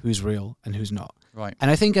know who's real and who's not. Right.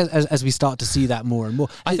 And I think as we start to see that more and more,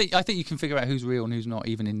 I think you can figure out who's real and who's not,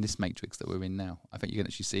 even in this matrix that we're in now. I think you can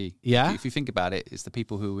actually see. Yeah. If you think about it, it's the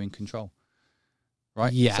people who are in control.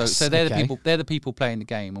 Right. Yes. So they're the people. They're the people playing the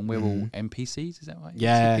game, and we're all NPCs. Is that right?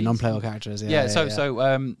 Yeah. NPCs? Non-playable characters.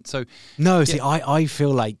 So. No. See, I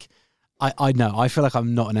feel like I know. I feel like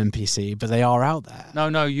I'm not an NPC, but they are out there.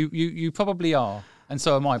 No. You probably are. And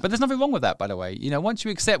so am I. But there's nothing wrong with that, by the way. Once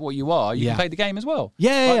you accept what you are, you can play the game as well.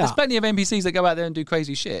 Yeah. There's plenty of NPCs that go out there and do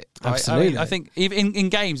crazy shit. Right? Absolutely. I think even in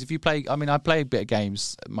games, if you play, I play a bit of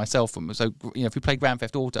games myself. So, if you play Grand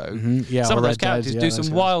Theft Auto, some of those characters do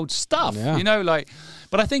some wild stuff,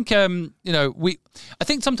 but I think, I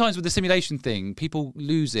think sometimes with the simulation thing, people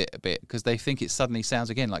lose it a bit because they think it suddenly sounds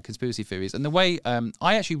again like conspiracy theories. And the way,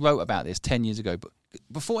 I actually wrote about this 10 years ago, but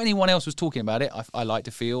before anyone else was talking about it, I like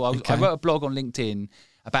to feel, I wrote a blog on LinkedIn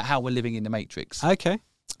about how we're living in the Matrix. Okay.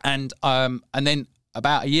 And then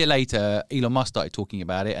about a year later, Elon Musk started talking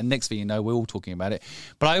about it, and next thing you know, we're all talking about it.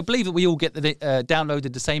 But I believe that we all get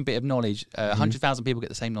downloaded the same bit of knowledge. 100,000 people get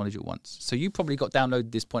the same knowledge at once. So you probably got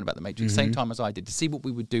downloaded this point about the Matrix same time as I did to see what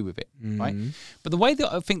we would do with it, right? But the way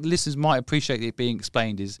that I think the listeners might appreciate it being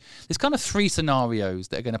explained is there's kind of 3 scenarios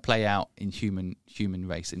that are going to play out in human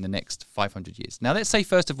race in the next 500 years. Now, let's say,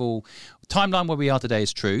 first of all, the timeline where we are today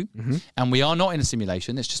is true, and we are not in a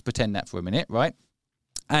simulation. Let's just pretend that for a minute, right?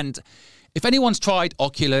 And if anyone's tried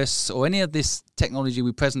Oculus or any of this technology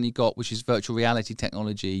we presently got, which is virtual reality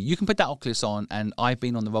technology, you can put that Oculus on, and I've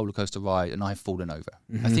been on the roller coaster ride and I've fallen over.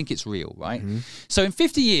 I think it's real, right? So in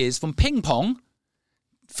 50 years, from ping pong,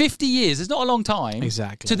 50 years is not a long time.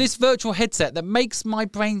 Exactly. To this virtual headset that makes my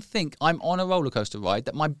brain think I'm on a roller coaster ride,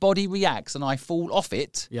 that my body reacts and I fall off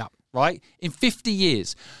it. Yeah. Right? In 50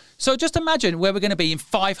 years. So just imagine where we're going to be in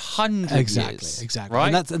 500 years. Exactly.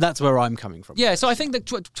 Right? And that's where I'm coming from. Yeah, so I think that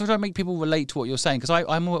to try to make people relate to what you're saying, because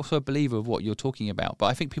I'm also a believer of what you're talking about, but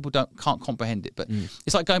I think people can't comprehend it. But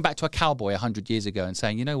it's like going back to a cowboy 100 years ago and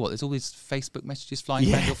saying, you know what, there's all these Facebook messages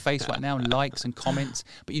flying around your face right now, and likes and comments,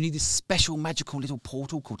 but you need this special magical little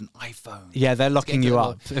portal called an iPhone. Yeah, they're locking you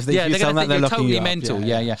up. If you tell them that, they're totally mental.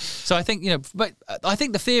 Yeah. So I think, but I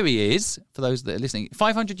think the theory is, for those that are listening,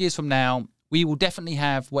 500 years from now, we will definitely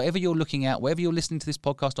have, whatever you're looking at, whatever you're listening to this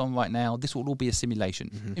podcast on right now, this will all be a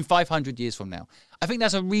simulation in 500 years from now. I think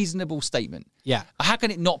that's a reasonable statement. Yeah. How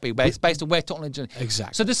can it not be? It's based on where technology...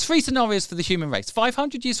 Exactly. So there's 3 scenarios for the human race.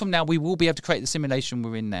 500 years from now, we will be able to create the simulation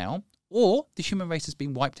we're in now, or the human race has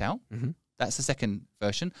been wiped out. That's the second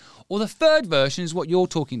version. Or the third version is what you're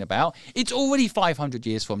talking about. It's already 500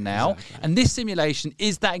 years from now, and this simulation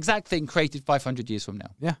is that exact thing created 500 years from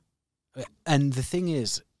now. Yeah. And the thing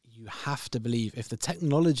is, you have to believe if the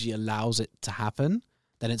technology allows it to happen,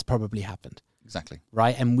 then it's probably happened. Exactly.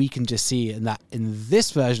 Right? And we can just see in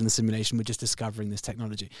this version of the simulation, we're just discovering this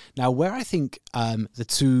technology. Now, where I think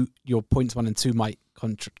your points 1 and 2 might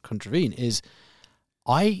contravene is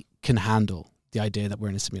I can handle the idea that we're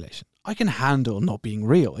in a simulation. I can handle not being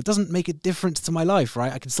real. It doesn't make a difference to my life,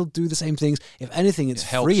 right? I can still do the same things. If anything, it's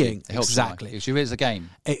freeing. It helps exactly. It's a game.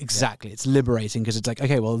 Exactly. Yeah. It's liberating because it's like,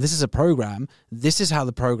 okay, well, this is a program. This is how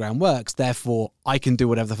the program works. Therefore, I can do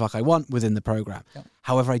whatever the fuck I want within the program. Yep.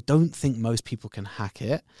 However, I don't think most people can hack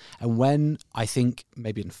it. And when I think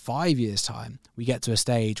maybe in 5 years' time, we get to a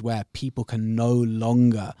stage where people can no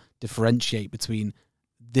longer differentiate between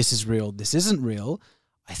this is real, this isn't real,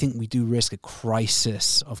 I think we do risk a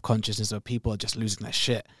crisis of consciousness where people are just losing their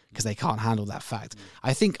shit because they can't handle that fact.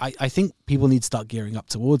 I think people need to start gearing up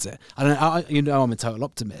towards it. I'm a total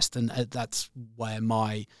optimist, and that's where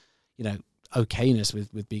my, okayness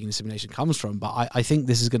with being in a simulation comes from. But I think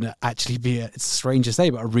this is going to actually be it's strange to say,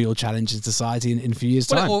 but a real challenge in society in a few years'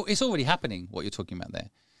 time. Well, it's already happening. What you're talking about there.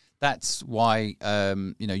 That's why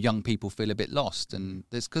young people feel a bit lost, and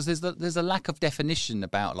there's a lack of definition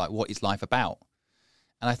about like what is life about.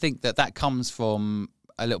 And I think that comes from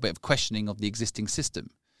a little bit of questioning of the existing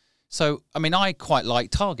system. So, I mean, I quite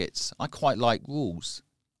like targets. I quite like rules.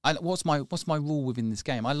 What's my rule within this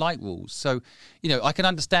game? I like rules. So, I can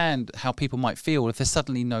understand how people might feel if there's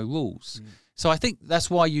suddenly no rules. So I think that's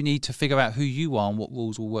why you need to figure out who you are and what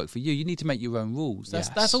rules will work for you. You need to make your own rules.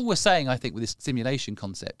 That's all we're saying, I think, with this simulation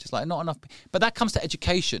concept. It's like not enough, but that comes to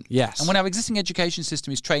education. Yes. And when our existing education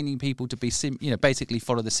system is training people to be, basically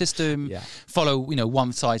follow the system, follow,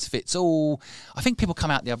 one size fits all, I think people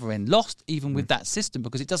come out the other end lost, even with that system,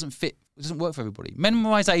 because it doesn't work for everybody.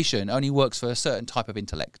 Memorization only works for a certain type of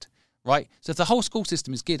intellect. Right? So if the whole school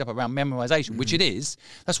system is geared up around memorization, which it is,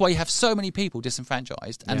 that's why you have so many people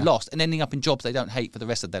disenfranchised and lost and ending up in jobs they don't hate for the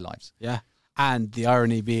rest of their lives. Yeah. And the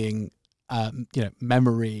irony being,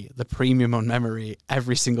 memory, the premium on memory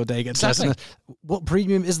every single day gets less and less. What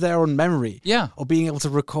premium is there on memory? Yeah. Or being able to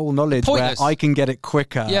recall knowledge where I can get it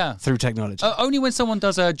quicker through technology. Only when someone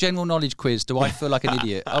does a general knowledge quiz do I feel like an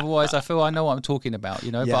idiot. Otherwise, I feel I know what I'm talking about,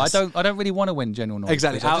 But I don't really want to win general knowledge.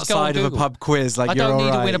 Exactly. Outside of a pub quiz, I don't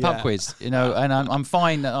need to win a pub quiz, and I'm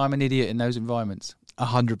fine that I'm an idiot in those environments.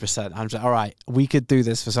 100%. All right. We could do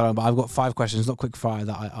this for so long, but I've got 5 questions, not quick fire,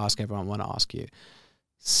 that I ask everyone I want to ask you.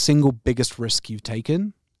 Single biggest risk you've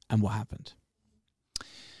taken and what happened?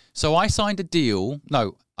 So I signed a deal.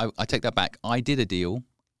 No, I take that back. I did a deal.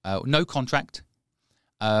 No contract,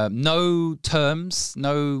 no terms,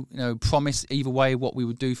 no promise either way what we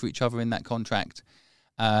would do for each other in that contract,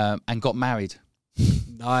 and got married.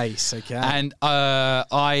 Nice. Okay. And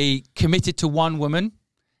I committed to one woman,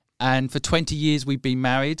 and for 20 years we've been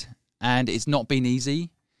married, and it's not been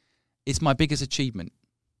easy. It's my biggest achievement.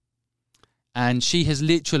 And she has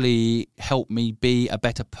literally helped me be a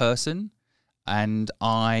better person, And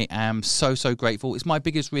I am so grateful. It's my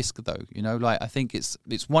biggest risk, though. I think it's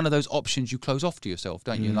one of those options you close off to yourself,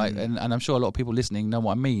 don't you? And I'm sure a lot of people listening know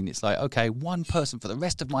what I mean. It's like, okay, one person for the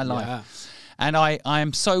rest of my life. Yeah. And I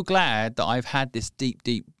am so glad that I've had this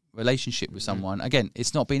deep relationship with someone. Again,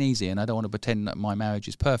 it's not been easy, and I don't want to pretend that my marriage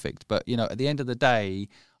is perfect. But, at the end of the day,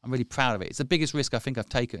 I'm really proud of it. It's the biggest risk I think I've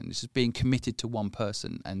taken. It's just being committed to one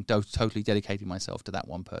person and totally dedicating myself to that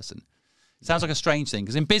one person. It sounds like a strange thing,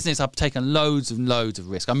 because in business I've taken loads and loads of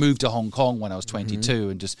risk. I moved to Hong Kong when I was 22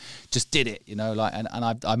 and just did it, and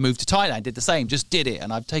I moved to Thailand, did the same, just did it,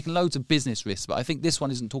 and I've taken loads of business risks. But I think this one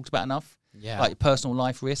isn't talked about enough. Yeah, like personal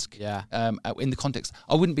life risk. Yeah. In the context,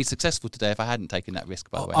 I wouldn't be successful today if I hadn't taken that risk.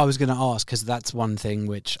 By the way, I was going to ask, because that's one thing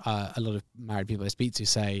which a lot of married people I speak to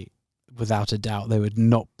say, without a doubt, they would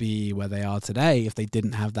not be where they are today if they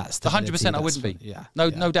didn't have that stability. 100% I wouldn't be. Yeah. No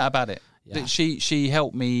doubt about it. Yeah. She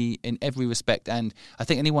helped me in every respect, and I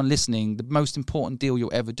think anyone listening, the most important deal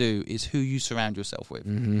you'll ever do is who you surround yourself with.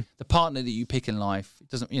 Mm-hmm. The partner that you pick in life,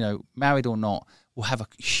 doesn't, married or not, will have a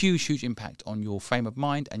huge impact on your frame of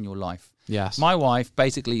mind and your life. Yes. My wife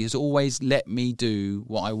basically has always let me do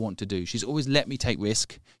what I want to do. She's always let me take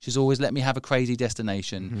risk. She's always let me have a crazy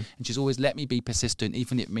destination, and she's always let me be persistent,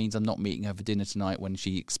 even if it means I'm not meeting her for dinner tonight when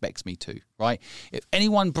she expects me to, right? If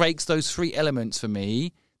anyone breaks those three elements for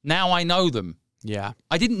me, now I know them. Yeah.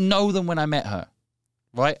 I didn't know them when I met her,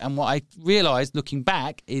 right? And what I realized looking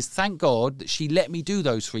back is, thank God that she let me do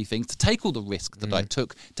those three things, to take all the risk that I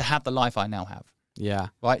took to have the life I now have. Yeah.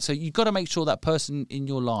 Right? So you've got to make sure that person in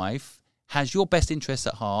your life has your best interests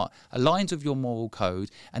at heart, aligns with your moral code,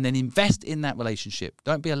 and then invest in that relationship.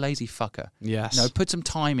 Don't be a lazy fucker. Yes. Put some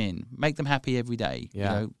time in. Make them happy every day.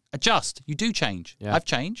 Yeah. Adjust. You do change. Yeah. I've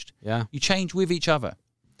changed. Yeah. You change with each other.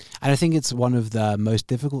 And I think it's one of the most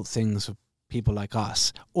difficult things for people like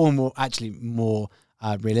us, or more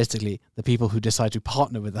realistically, the people who decide to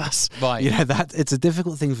partner with us. Right. That it's a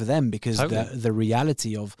difficult thing for them, because totally. the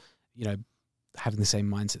reality of, having the same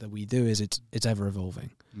mindset that we do is it's ever evolving,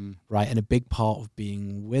 right? And a big part of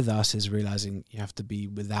being with us is realizing you have to be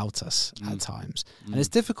without us at times. And it's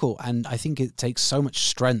difficult. And I think it takes so much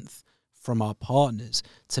strength from our partners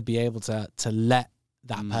to be able to let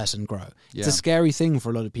that person grow. Yeah. It's a scary thing for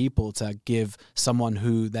a lot of people to give someone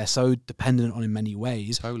who they're so dependent on in many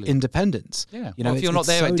ways independence. Yeah. If you're not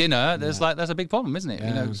there at dinner, that's a big problem, isn't it?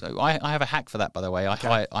 Yeah. So I have a hack for that, by the way.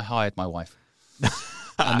 I hired my wife.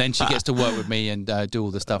 And then she gets to work with me and do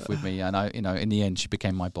all the stuff with me. And in the end, she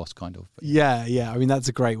became my boss, kind of. Yeah. I mean, that's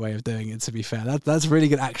a great way of doing it, to be fair. That's really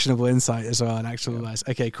good actionable insight as well, and actual advice.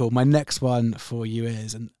 Okay, cool. My next one for you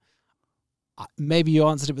is, and maybe you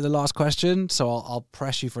answered it with the last question, so I'll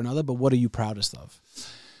press you for another, but what are you proudest of?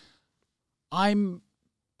 I'm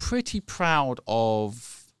pretty proud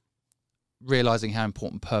of realizing how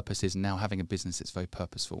important purpose is, and now having a business that's very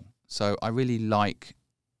purposeful. So I really like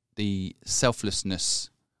the selflessness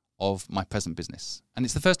of my present business. And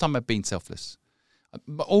it's the first time I've been selfless.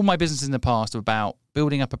 All my businesses in the past are about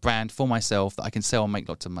building up a brand for myself that I can sell and make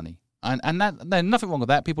lots of money. And there's nothing wrong with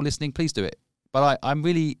that. People listening, please do it. But I'm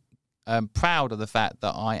really proud of the fact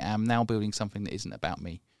that I am now building something that isn't about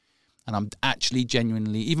me. And I'm actually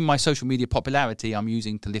genuinely, even my social media popularity, I'm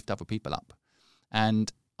using to lift other people up.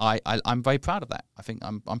 And I'm very proud of that. I think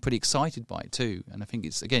I'm pretty excited by it too. And I think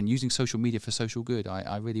it's, again, using social media for social good.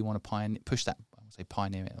 I really want to push that. I would say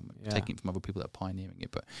pioneer it. I'm taking it from other people that are pioneering it,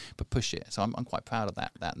 but push it. So I'm quite proud of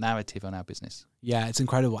that narrative on our business. Yeah, it's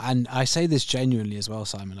incredible. And I say this genuinely as well,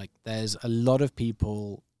 Simon. Like, there's a lot of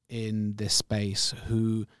people in this space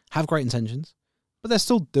who have great intentions, but they're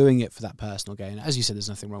still doing it for that personal gain. As you said, there's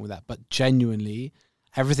nothing wrong with that. But genuinely,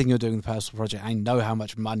 everything you're doing with the Purposeful Project, I know how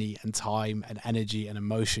much money and time and energy and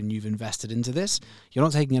emotion you've invested into this. You're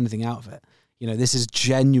not taking anything out of it. This is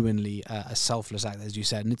genuinely a selfless act, as you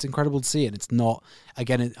said, and it's incredible to see it. It's not,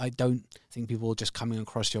 again, I don't think people just coming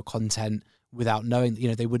across your content without knowing,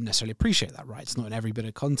 they wouldn't necessarily appreciate that, right? It's not in every bit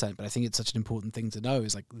of content, but I think it's such an important thing to know,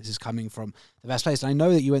 is like, this is coming from the best place. And I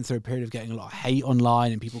know that you went through a period of getting a lot of hate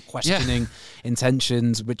online and people questioning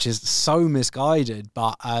intentions, which is so misguided,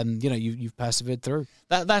 but you've persevered through.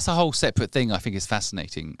 That's a whole separate thing. I think is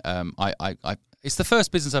fascinating. It's the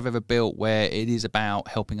first business I've ever built where it is about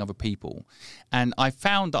helping other people. And I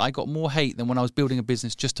found that I got more hate than when I was building a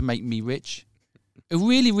business just to make me rich. A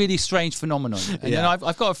really, really strange phenomenon. And then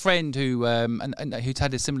I've got a friend who who's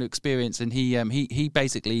had a similar experience, and he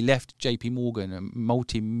basically left JP Morgan, a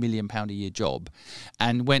multi-million pound a year job,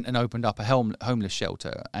 and went and opened up a homeless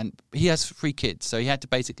shelter. And he has 3 kids, so he had to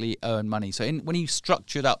basically earn money. So when he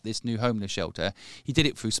structured up this new homeless shelter, he did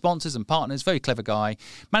it through sponsors and partners. Very clever guy,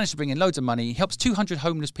 managed to bring in loads of money. He helps 200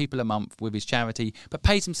 homeless people a month with his charity, but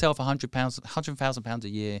pays himself £100,000 a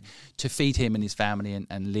year to feed him and his family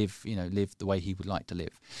and live the way he would like to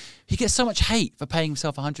live. He gets so much hate for paying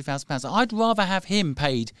himself £100,000. I'd rather have him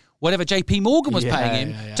paid whatever JP Morgan was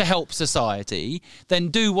paying him to help society than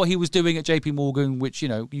do what he was doing at JP Morgan, which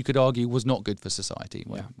you could argue was not good for society,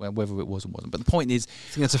 whether it was or wasn't. But the point is,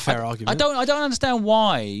 I think that's a fair argument. I don't understand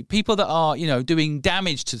why people that are doing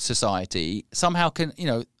damage to society somehow can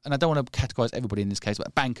and I don't want to categorize everybody in this case,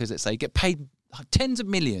 but bankers, let's say, get paid tens of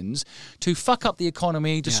millions to fuck up the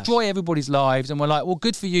economy, destroy everybody's lives, and we're like, well,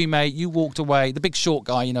 good for you, mate. You walked away. The big short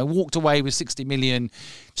guy, walked away with 60 million,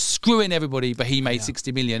 screwing everybody, but he made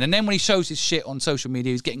 60 million. And then when he shows his shit on social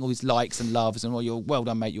media, he's getting all these likes and loves, and you're well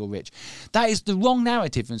done, mate. You're rich. That is the wrong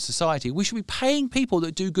narrative in society. We should be paying people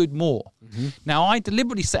that do good more. Mm-hmm. Now, I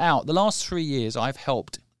deliberately set out the last 3 years. I've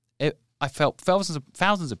helped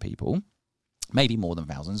thousands of people. Maybe more than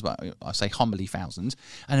thousands, but I say humbly thousands,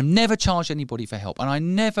 and I've never charged anybody for help, and I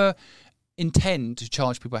never intend to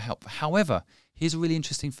charge people for help. However, here's a really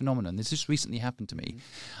interesting phenomenon. This just recently happened to me.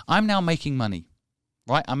 I'm now making money,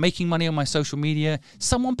 right? I'm making money on my social media.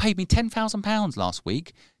 Someone paid me £10,000 last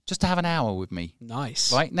week just to have an hour with me.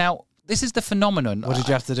 Nice. Right? Now, this is the phenomenon. What did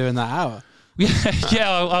you have to do in that hour?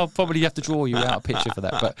 I'll probably have to draw you out a picture for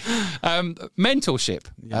that. But mentorship,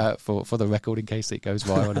 for the record, in case it goes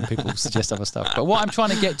viral and people suggest other stuff. But what I'm trying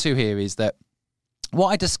to get to here is that what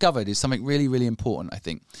I discovered is something really, really important, I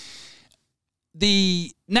think.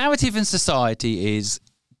 The narrative in society is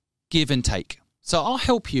give and take. So I'll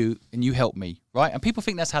help you and you help me, right? And people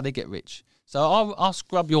think that's how they get rich. So I'll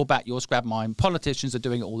scrub your back, you'll scrub mine. Politicians are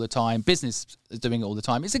doing it all the time. Business is doing it all the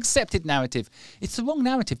time. It's accepted narrative. It's the wrong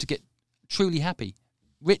narrative to get truly happy.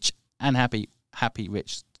 Rich and happy,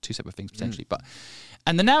 rich, 2 separate things potentially.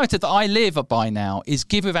 And the narrative that I live by now is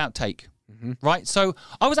give without take, right? So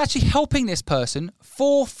I was actually helping this person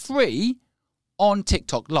for free on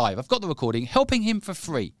TikTok live. I've got the recording, helping him for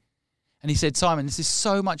free. And he said, Simon, this is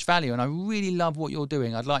so much value and I really love what you're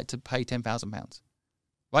doing. I'd like to pay £10,000,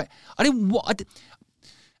 right?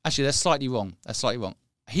 Actually, that's slightly wrong.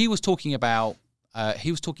 He was talking about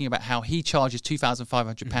how he charges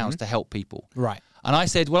 £2,500 to help people. Right. And I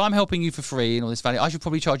said, well, I'm helping you for free and all this value. I should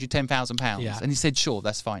probably charge you £10,000. Yeah. And he said, sure,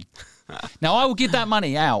 that's fine. Now, I will give that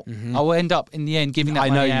money out. I will end up, in the end, giving that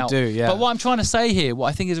money out. I know you do, yeah. But what I'm trying to say here, what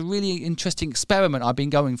I think is a really interesting experiment I've been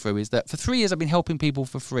going through is that for 3 years, I've been helping people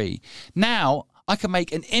for free. Now, I can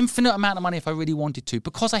make an infinite amount of money if I really wanted to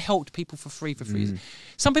because I helped people for free for 3 years.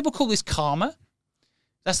 Some people call this karma.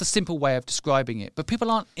 That's the simple way of describing it. But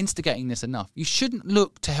people aren't instigating this enough. You shouldn't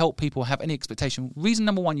look to help people have any expectation. Reason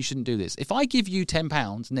number one, you shouldn't do this. If I give you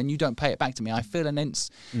 £10 and then you don't pay it back to me, I feel an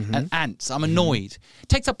ants. I'm annoyed. It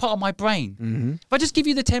takes up part of my brain. If I just give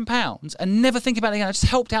you the £10 and never think about it again, I just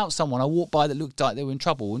helped out someone I walked by that looked like they were in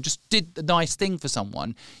trouble and just did the nice thing for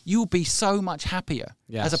someone, you'll be so much happier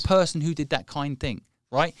as a person who did that kind thing,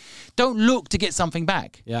 right? Don't look to get something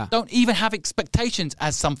back. Yeah. Don't even have expectations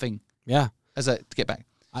as something. Yeah. To get back.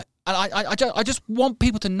 I just want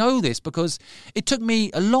people to know this because it took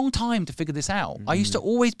me a long time to figure this out. I used to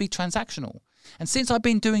always be transactional. And since I've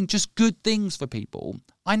been doing just good things for people,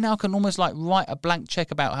 I now can almost like write a blank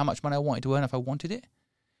check about how much money I wanted to earn if I wanted it.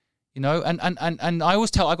 And I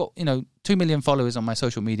always tell, I got, 2 million followers on my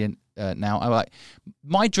social media now. I'm like,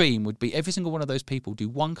 my dream would be every single one of those people do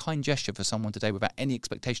one kind gesture for someone today without any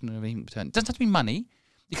expectation of anything in return. It doesn't have to be money.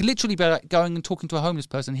 You can literally be like going and talking to a homeless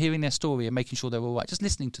person, hearing their story and making sure they're all right. Just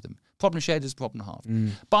listening to them. Problem shared is a problem half.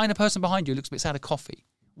 Buying a person behind you who looks a bit sad of coffee.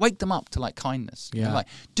 Wake them up to like kindness. Yeah.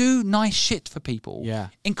 Do nice shit for people. Yeah.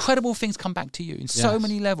 Incredible things come back to you in so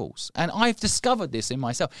many levels. And I've discovered this in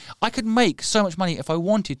myself. I could make so much money if I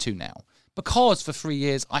wanted to now. Because for 3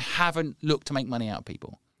 years, I haven't looked to make money out of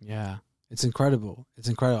people. Yeah. It's incredible.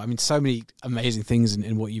 I mean, so many amazing things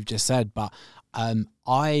in what you've just said. But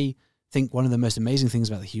I think one of the most amazing things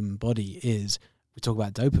about the human body is we talk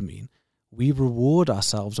about dopamine. We reward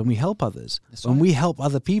ourselves when we help others. When we help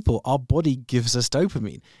other people, our body gives us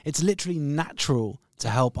dopamine. It's literally natural to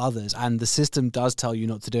help others, and the system does tell you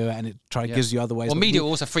not to do it, and it gives you other ways. Well, media will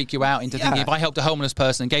also freak you out into thinking if I helped a homeless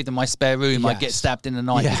person and gave them my spare room, I'd get stabbed in the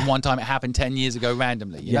night. Because one time it happened 10 years ago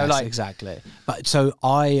randomly. You know, exactly. But so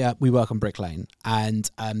we work on Brick Lane, and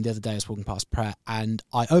the other day I was walking past Pratt, and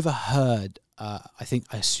I overheard I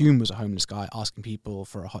assume was a homeless guy asking people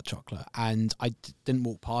for a hot chocolate. And I didn't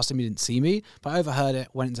walk past him. He didn't see me, but I overheard it,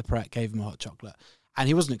 went into Pret, gave him a hot chocolate. And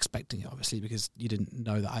he wasn't expecting it, obviously, because you didn't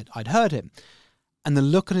know that I'd heard him. And the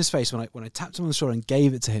look on his face when I tapped him on the shoulder and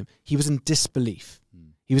gave it to him, he was in disbelief.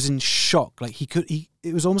 He was in shock. Like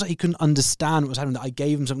it was almost like he couldn't understand what was happening, that I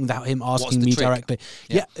gave him something without him asking me trick? directly.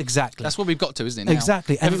 Yeah, exactly. That's what we've got to, isn't it? Now?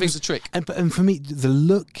 Exactly. Everything's a trick. And for me, the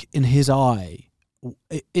look in his eye,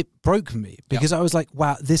 it broke me, because I was like,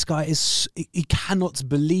 wow, this guy he cannot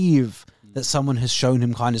believe that someone has shown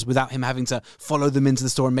him kindness without him having to follow them into the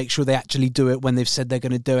store and make sure they actually do it when they've said they're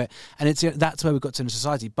going to do it. And that's where we've got to in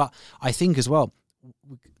society. But I think as well,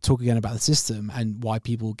 talk again about the system and why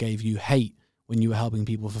people gave you hate when you were helping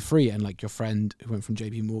people for free, and like your friend who went from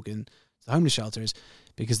JP Morgan to the homeless shelter, is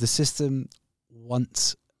because the system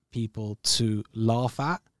wants people to laugh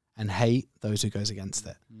at and hate those who goes against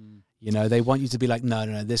it. You know, they want you to be like,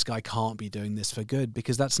 no, this guy can't be doing this for good,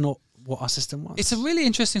 because that's not what our system wants. It's a really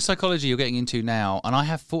interesting psychology you're getting into now, and I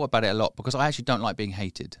have thought about it a lot, because I actually don't like being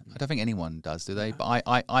hated. I don't think anyone does, do they? Yeah.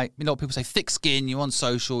 But I you know, people say thick skin, you're on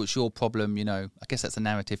social, it's your problem. You know, I guess that's a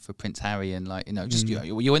narrative for Prince Harry, and like, you know, just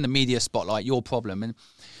you're in the media spotlight, your problem. And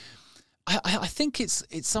I think it's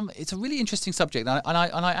a really interesting subject, and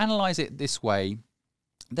I analyze it this way.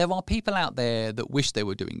 There are people out there that wish they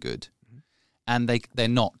were doing good, and they're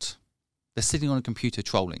not. They're sitting on a computer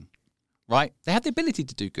trolling, right? They have the ability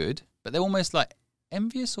to do good, but they're almost like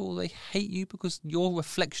envious, or they hate you because you're a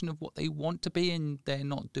reflection of what they want to be and they're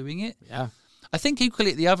not doing it. Yeah. I think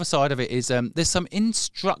equally at the other side of it is there's some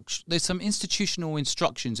institutional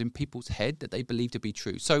instructions in people's head that they believe to be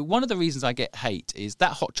true. So one of the reasons I get hate is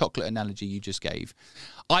that hot chocolate analogy you just gave.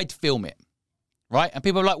 I'd film it, right? And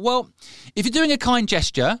people are like, well, if you're doing a kind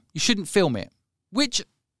gesture, you shouldn't film it, which,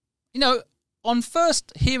 you know, on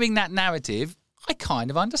first hearing that narrative, I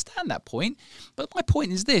kind of understand that point. But my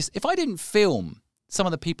point is this: if I didn't film some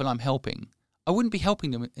of the people I'm helping, I wouldn't be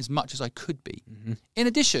helping them as much as I could be. Mm-hmm. In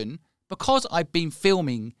addition, because I've been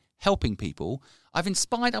filming helping people, I've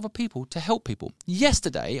inspired other people to help people.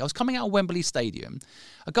 Yesterday, I was coming out of Wembley Stadium.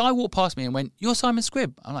 A guy walked past me and went, "You're Simon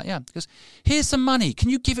Squibb?" I'm like, "Yeah." He goes, "Here's some money.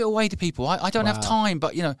 Can you give it away to people? I don't have time,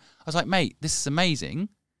 but, you know." I was like, "Mate, this is amazing,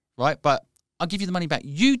 right? But I'll give you the money back.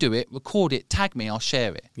 You do it, record it, tag me, I'll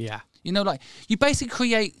share it." Yeah. You know, like, you basically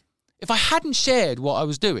create... If I hadn't shared what I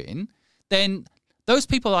was doing, then those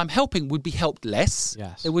people I'm helping would be helped less.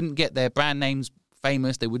 Yes. They wouldn't get their brand names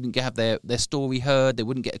famous. They wouldn't have their story heard. They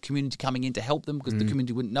wouldn't get a community coming in to help them, because the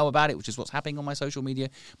community wouldn't know about it, which is what's happening on my social media.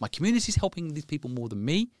 My community's helping these people more than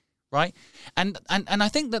me, right? And I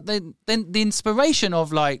think that then the inspiration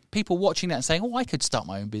of, like, people watching that and saying, "Oh, I could start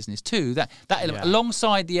my own business too," that element,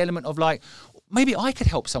 alongside the element of, like, maybe I could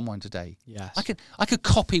help someone today. Yes. I could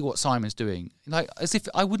copy what Simon's doing, like, as if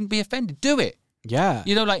I wouldn't be offended. Do it. Yeah.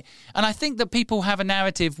 You know, like, and I think that people have a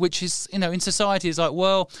narrative which is, you know, in society is like,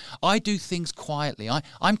 well, I do things quietly.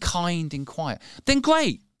 I'm kind and quiet. Then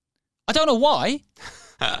great. I don't know why.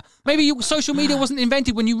 Maybe social media wasn't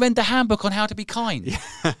invented when you read the handbook on how to be kind.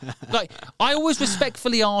 Yeah. Like, I always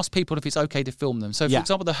respectfully ask people if it's okay to film them. So, for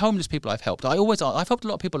example, the homeless people I've helped, I've helped a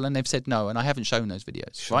lot of people and they've said no, and I haven't shown those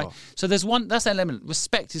videos, sure. Right? So that's an element.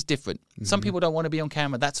 Respect is different. Mm-hmm. Some people don't want to be on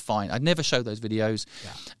camera. That's fine. I'd never show those videos.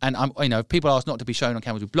 Yeah. And if people ask not to be shown on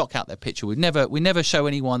camera, we block out their picture. We never show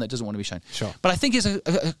anyone that doesn't want to be shown. Sure. But I think it's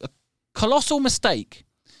a colossal mistake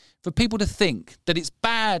for people to think that it's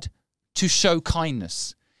bad to show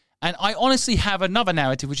kindness. And I honestly have another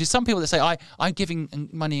narrative, which is some people that say, I'm giving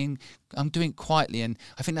money and I'm doing it quietly, and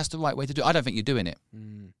I think that's the right way to do it. I don't think you're doing it.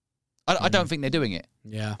 I don't think they're doing it.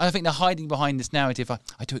 Yeah. I don't think they're hiding behind this narrative.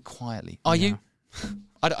 I do it quietly. Are you?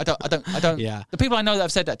 I don't. Yeah. The people I know that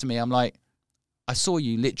have said that to me, I'm like, I saw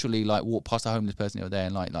you literally, like, walk past a homeless person the other day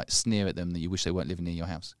and like sneer at them that you wish they weren't living near your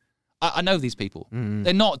house. I know these people.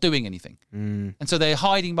 They're not doing anything. And so they're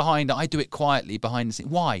hiding behind, I do it quietly behind the scene.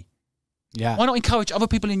 Why? Yeah. Why not encourage other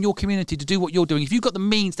people in your community to do what you're doing? If you've got the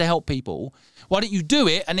means to help people, why don't you do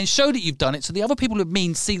it and then show that you've done it so the other people with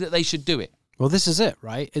means see that they should do it? Well, this is it,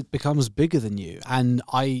 right? It becomes bigger than you. And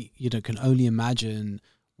I, can only imagine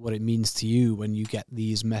what it means to you when you get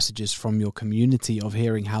these messages from your community of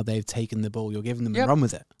hearing how they've taken the ball you're giving them and run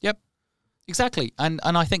with it. Yep. Exactly. And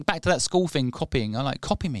I think back to that school thing, copying. I like,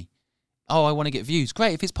 copy me. Oh, I want to get views.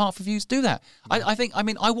 Great. If it's part for views, do that. Yeah.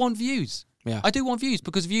 I want views. Yeah. I do want views,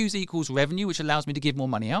 because views equals revenue, which allows me to give more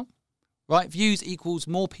money out, right? Views equals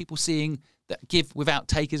more people seeing that give without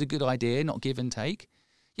take is a good idea, not give and take.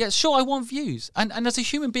 Yeah, sure, I want views. And as a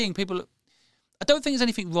human being, I don't think there's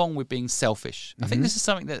anything wrong with being selfish. I think this is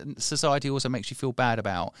something that society also makes you feel bad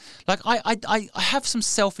about. Like, I have some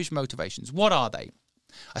selfish motivations. What are they?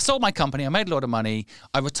 I sold my company. I made a lot of money.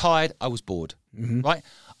 I retired. I was bored, right?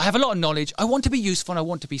 I have a lot of knowledge. I want to be useful and I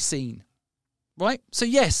want to be seen, right? So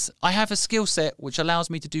yes, I have a skill set which allows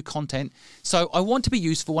me to do content. So I want to be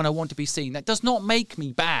useful and I want to be seen. That does not make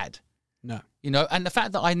me bad. No. And the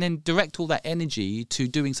fact that I then direct all that energy to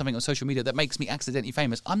doing something on social media that makes me accidentally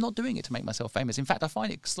famous, I'm not doing it to make myself famous. In fact, I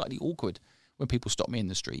find it slightly awkward when people stop me in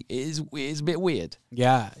the street. It is a bit weird.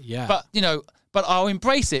 Yeah. But I'll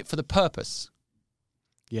embrace it for the purpose.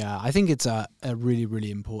 Yeah, I think it's a really,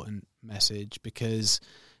 really important message because,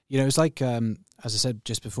 it's like, as I said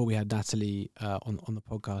just before, we had Natalie on the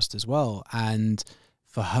podcast as well. And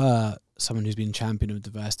for her, someone who's been champion of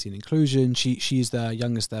diversity and inclusion, she's the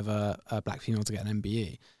youngest ever black female to get an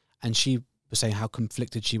MBE. And she was saying how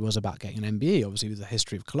conflicted she was about getting an MBE, obviously with the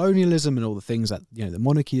history of colonialism and all the things that, the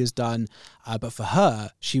monarchy has done. But for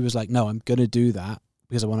her, she was like, no, I'm going to do that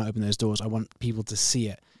because I want to open those doors. I want people to see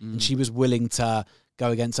it. And she was willing to go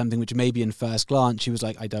against something which maybe in first glance, she was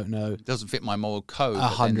like, I don't know. It doesn't fit my moral code.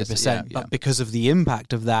 100%. But because of the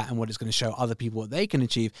impact of that and what it's going to show other people what they can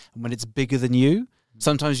achieve, and when it's bigger than you,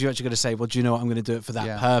 sometimes you're actually going to say, well, do you know what? I'm going to do it for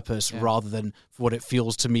that purpose rather than for what it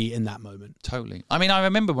feels to me in that moment. Totally. I mean, I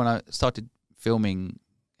remember when I started filming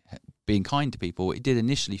Being Kind to People, it did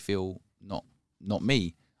initially feel not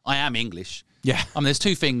me. I am English. Yeah. I mean, there's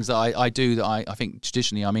two things that I do that I think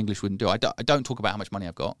traditionally I'm English wouldn't do. I don't talk about how much money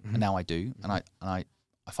I've got, and now I do. And I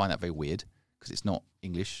find that very weird because it's not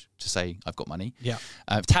English to say I've got money. Yeah.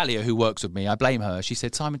 Talia, who works with me, I blame her. She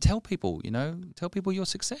said, Simon, tell people your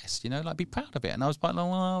success, like be proud of it. And I was like,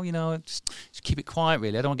 well, just keep it quiet,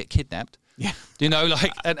 really. I don't want to get kidnapped. Yeah.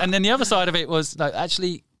 And then the other side of it was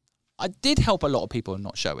actually I did help a lot of people and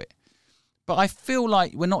not show it. But I feel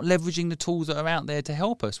like we're not leveraging the tools that are out there to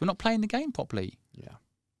help us. We're not playing the game properly.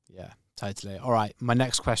 Yeah, totally. All right. My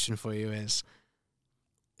next question for you is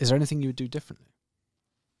there anything you would do differently?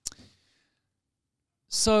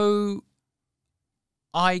 So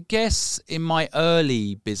I guess in my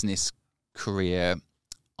early business career,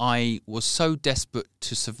 I was so desperate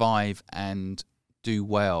to survive and do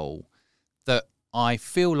well that I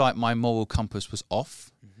feel like my moral compass was off.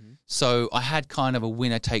 So I had kind of a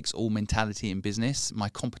winner takes all mentality in business. My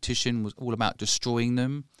competition was all about destroying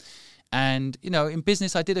them. And, in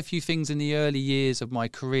business, I did a few things in the early years of my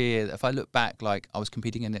career. If I look back, I was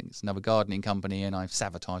competing against another gardening company and I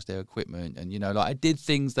sabotaged their equipment. And, I did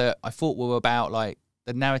things that I thought were about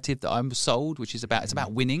the narrative that I was sold, which is about, it's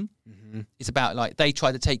about winning. It's about they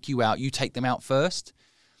try to take you out, you take them out first.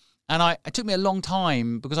 And it took me a long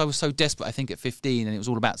time because I was so desperate, I think, at 15, and it was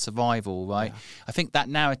all about survival, right? Yeah. I think that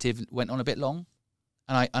narrative went on a bit long,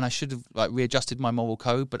 and I should have readjusted my moral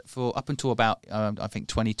code. But for up until about, I think,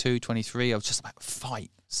 22, 23, I was just about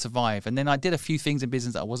fight, survive. And then I did a few things in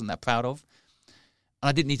business that I wasn't that proud of, and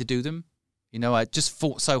I didn't need to do them. I just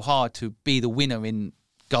fought so hard to be the winner in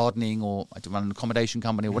gardening, or I had to run an accommodation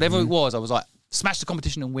company, or whatever it was. I was like, smash the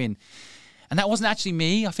competition and win. And that wasn't actually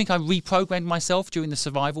me. I think I reprogrammed myself during the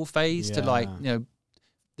survival phase to the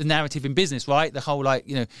narrative in business, right? The whole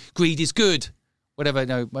greed is good, whatever.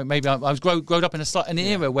 Maybe I was grown up in an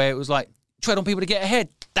era where it was tread on people to get ahead.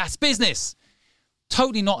 That's business.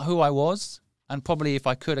 Totally not who I was. And probably if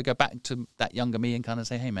I could, I'd go back to that younger me and kind of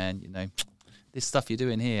say, hey man, this stuff you're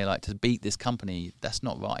doing here, to beat this company, that's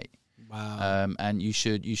not right. Wow. And you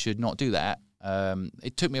should not do that.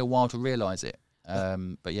 It took me a while to realize it.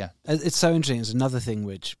 But yeah, it's so interesting. It's another thing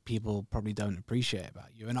which people probably don't appreciate about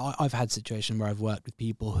you. And I've had situations where I've worked with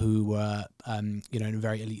people who were, in a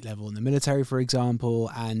very elite level in the military, for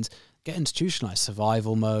example, and get institutionalized,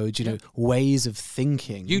 survival mode, ways of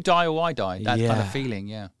thinking. You die or I die. That kind of feeling.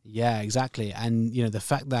 Yeah. Yeah, exactly. And, the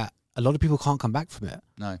fact that a lot of people can't come back from it.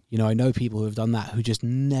 No. I know people who have done that who just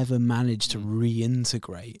never managed to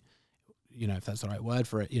reintegrate, if that's the right word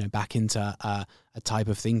for it, back into a type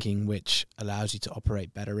of thinking which allows you to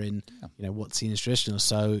operate better in, what's seen as traditional.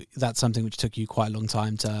 So that's something which took you quite a long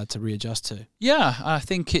time to readjust to. Yeah, I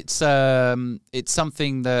think it's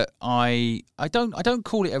something that I don't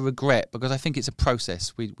call it a regret because I think it's a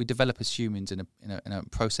process. We develop as humans in a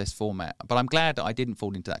process format. But I'm glad that I didn't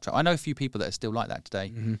fall into that trap. I know a few people that are still like that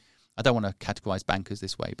today. Mm-hmm. I don't want to categorize bankers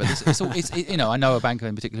this way, but I know a banker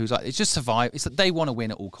in particular who's it's just survive. It's that they want to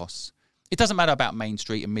win at all costs. It doesn't matter about Main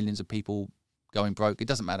Street and millions of people going broke. It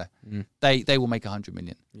doesn't matter. They will make 100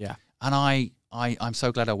 million. Yeah. And I'm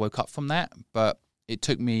so glad I woke up from that. But it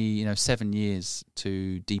took me 7 years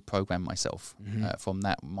to deprogram myself from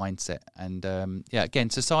that mindset. And again,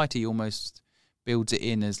 society almost builds it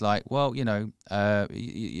in as it's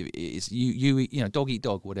you dog eat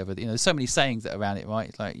dog, whatever. There's so many sayings that are around it, right?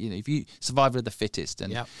 It's if you survival of the fittest,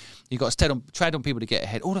 and you've got to tread on people to get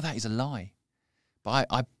ahead. All of that is a lie. But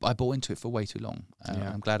I bought into it for way too long.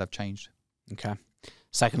 Yeah. I'm glad I've changed. Okay.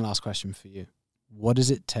 Second last question for you. What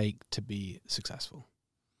does it take to be successful?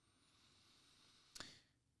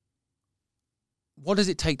 What does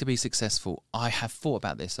it take to be successful? I have thought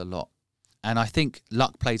about this a lot. And I think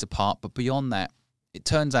luck plays a part. But beyond that, it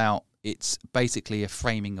turns out it's basically a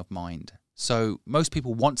framing of mind. So most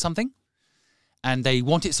people want something and they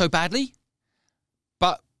want it so badly,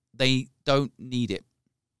 but they don't need it.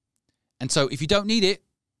 And so if you don't need it,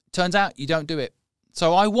 turns out you don't do it.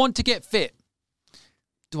 So I want to get fit.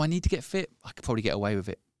 Do I need to get fit? I could probably get away with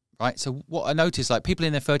it, right? So what I notice, like people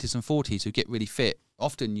in their 30s and 40s who get really fit,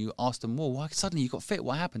 often you ask them, well, why suddenly you got fit?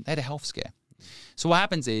 What happened? They had a health scare. So what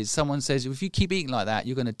happens is someone says, if you keep eating like that,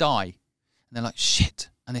 you're going to die. And they're like, shit.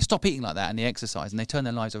 And they stop eating like that and they exercise and they turn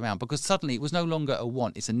their lives around because suddenly it was no longer a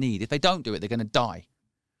want, it's a need. If they don't do it, they're going to die.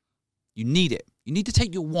 You need it. You need to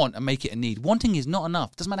take your want and make it a need. Wanting is not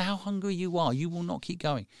enough. Doesn't matter how hungry you are, you will not keep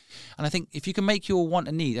going. And I think if you can make your want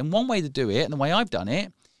a need, and one way to do it, and the way I've done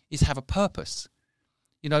it, is have a purpose.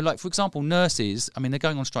 You know, like for example, nurses, I mean, they're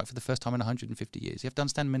going on strike for the first time in 150 years. You have to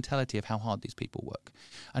understand the mentality of how hard these people work.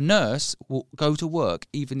 A nurse will go to work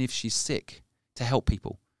even if she's sick to help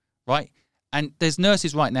people, right? And there's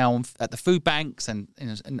nurses right now at the food banks and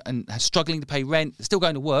struggling to pay rent. They're still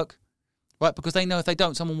going to work, right? Because they know if they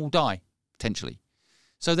don't, someone will die, potentially.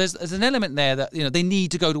 So there's an element there that, you know, they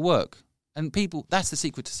need to go to work. And people, that's the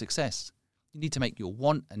secret to success. You need to make your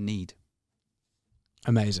want a need.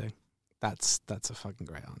 Amazing. That's a fucking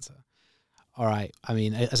great answer. All right. I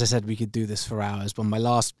mean, as I said, we could do this for hours, but my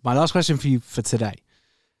last question for you for today.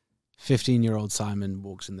 15-year-old Simon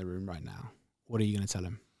walks in the room right now. What are you going to tell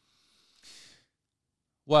him?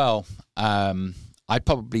 Well, I'd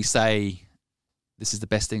probably say this is the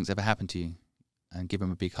best thing that's ever happened to you, and give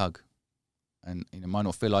him a big hug. And you know, it might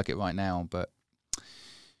not feel like it right now, but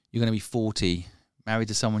you're going to be 40, married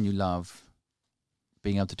to someone you love,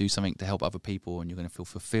 being able to do something to help other people, and you're going to feel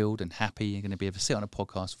fulfilled and happy. You're going to be able to sit on a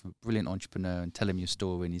podcast with a brilliant entrepreneur and tell him your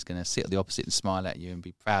story, and he's going to sit at the opposite and smile at you and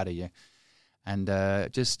be proud of you. And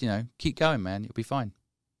just, you know, keep going, man. You'll be fine.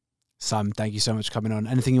 Simon, thank you so much for coming on.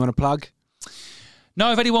 Anything you want to plug?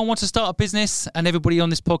 No, if anyone wants to start a business, and everybody on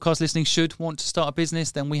this podcast listening should want to start a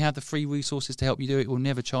business, then we have the free resources to help you do it. We'll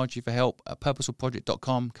never charge you for help at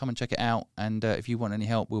purposefulproject.com. Come and check it out. And if you want any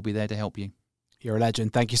help, we'll be there to help you. You're a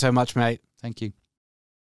legend. Thank you so much, mate. Thank you.